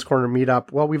Curmudgeon's Corner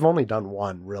meetup. Well, we've only done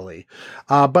one, really.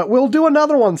 But we'll do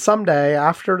another one someday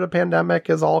after the pandemic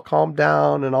is all calmed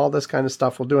down and all this kind of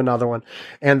stuff. We'll do another one.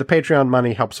 And the Patreon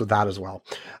money helps with that as well.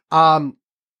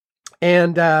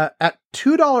 And at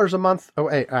 $2 a month. Oh,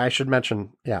 hey, I should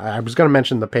mention. Yeah, I was going to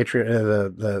mention the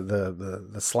Patreon,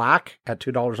 the Slack at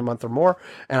 $2 a month or more,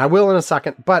 and I will in a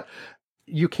second. But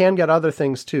you can get other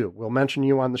things too. We'll mention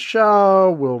you on the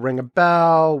show. We'll ring a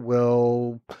bell.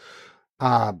 We'll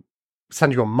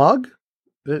send you a mug.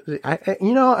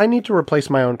 I need to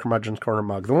replace my own Curmudgeon's Corner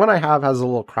mug. The one I have has a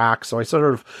little crack, so I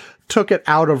sort of took it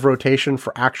out of rotation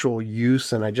for actual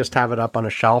use, and I just have it up on a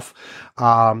shelf.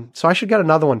 So I should get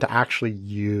another one to actually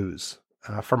use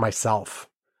for myself.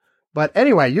 But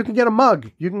anyway, you can get a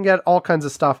mug. You can get all kinds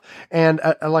of stuff. And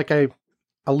like I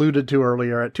alluded to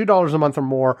earlier, at $2 a month or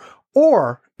more,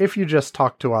 or if you just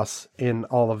talk to us in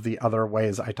all of the other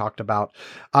ways I talked about,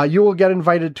 you will get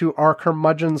invited to our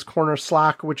Curmudgeon's Corner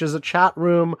Slack, which is a chat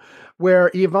room where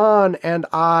Yvonne and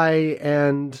I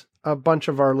and a bunch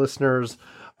of our listeners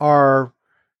are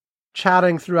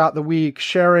chatting throughout the week,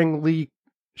 sharing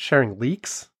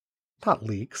links, and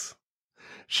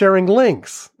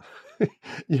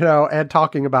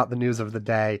talking about the news of the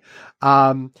day.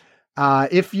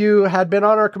 If you had been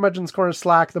on our Curmudgeon's Corner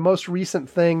Slack, the most recent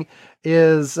thing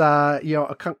is,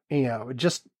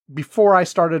 just before I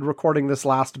started recording this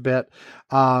last bit,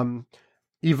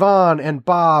 Yvonne and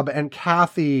Bob and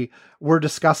Kathy were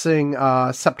discussing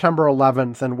September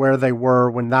 11th and where they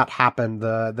were when that happened.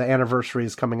 The anniversary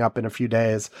is coming up in a few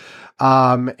days,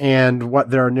 and what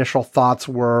their initial thoughts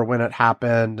were when it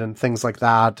happened and things like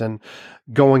that. And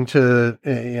going to,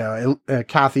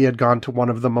 Kathy had gone to one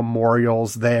of the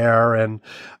memorials there, and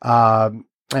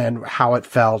how it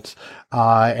felt,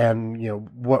 and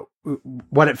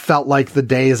what it felt like the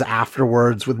days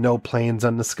afterwards with no planes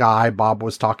in the sky. Bob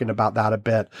was talking about that a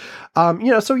bit.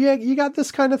 So yeah, you got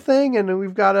this kind of thing, and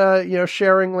we've got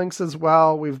sharing links as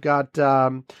well. We've got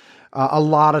a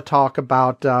lot of talk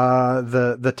about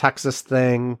the Texas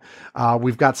thing.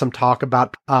 We've got some talk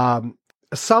about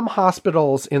some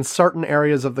hospitals in certain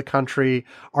areas of the country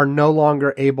are no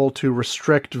longer able to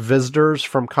restrict visitors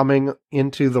from coming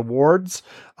into the wards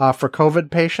for COVID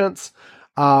patients,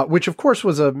 which of course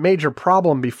was a major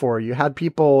problem before. You had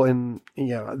people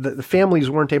the families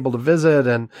weren't able to visit,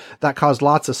 and that caused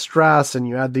lots of stress. And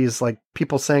you had these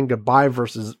people saying goodbye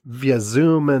versus via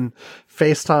Zoom and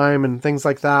FaceTime and things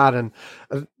like that. And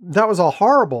that was all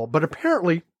horrible. But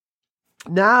apparently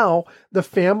Now the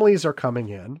families are coming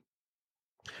in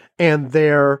and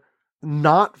they're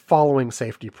not following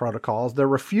safety protocols. They're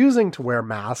refusing to wear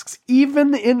masks,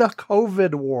 even in a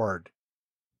COVID ward,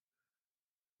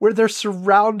 where they're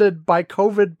surrounded by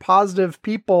COVID positive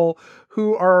people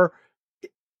who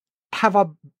have a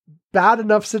bad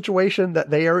enough situation that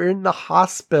they are in the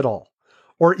hospital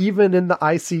or even in the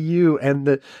ICU,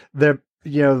 and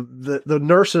the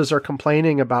nurses are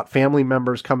complaining about family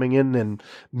members coming in and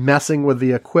messing with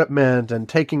the equipment and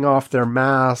taking off their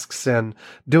masks and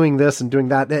doing this and doing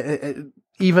that.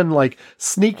 Even like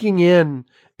sneaking in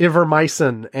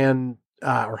ivermectin and,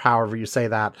 or however you say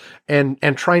that, and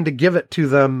trying to give it to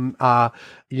them,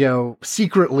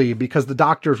 secretly, because the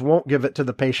doctors won't give it to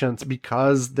the patients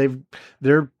because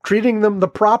they're treating them the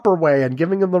proper way and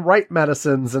giving them the right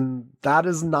medicines. And that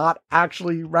is not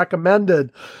actually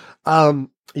recommended. So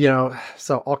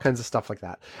all kinds of stuff like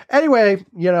that. Anyway,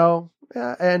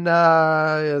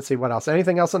 let's see what else.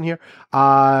 Anything else on here?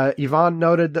 Yvonne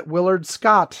noted that Willard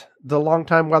Scott, the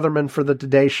longtime weatherman for the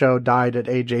Today Show, died at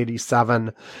age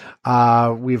 87.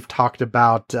 We've talked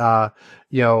about, all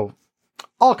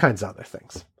kinds of other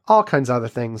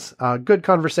things. Good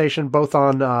conversation, both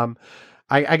on,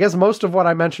 I guess most of what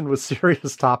I mentioned was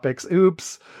serious topics.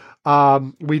 Oops.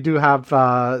 We do have,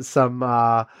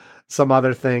 some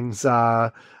other things.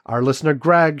 Our listener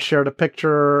Greg shared a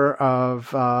picture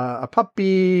of a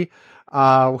puppy.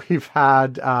 We've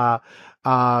had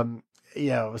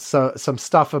some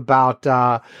stuff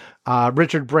about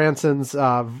Richard Branson's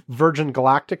Virgin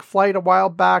Galactic flight a while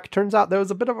back. Turns out there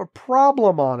was a bit of a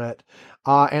problem on it,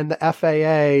 and the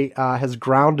FAA has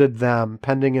grounded them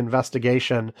pending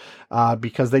investigation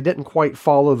because they didn't quite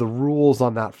follow the rules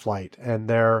on that flight, and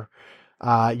they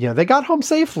got home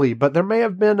safely, but there may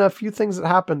have been a few things that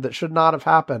happened that should not have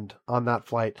happened on that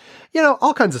flight.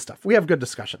 All kinds of stuff. We have good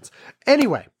discussions.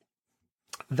 Anyway,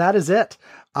 that is it.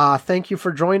 Thank you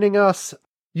for joining us.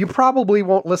 You probably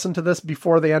won't listen to this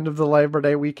before the end of the Labor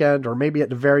Day weekend, or maybe at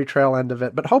the very trail end of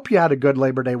it, but hope you had a good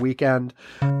Labor Day weekend.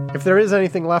 If there is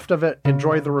anything left of it,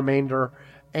 enjoy the remainder.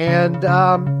 And,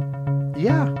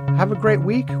 have a great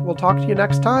week. We'll talk to you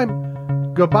next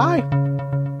time. Goodbye.